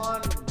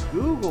on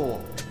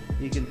Google.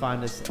 You can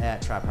find us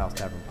at Trap House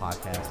Tavern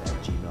Podcast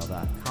at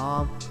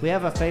gmail.com. We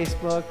have a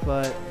Facebook,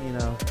 but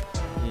yeah.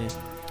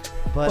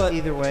 But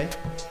either way,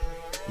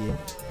 yeah,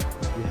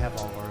 we have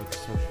all our other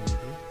social media.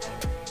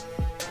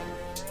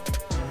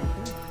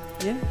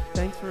 Yeah.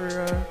 Thanks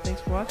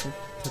for watching.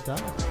 Ta-da.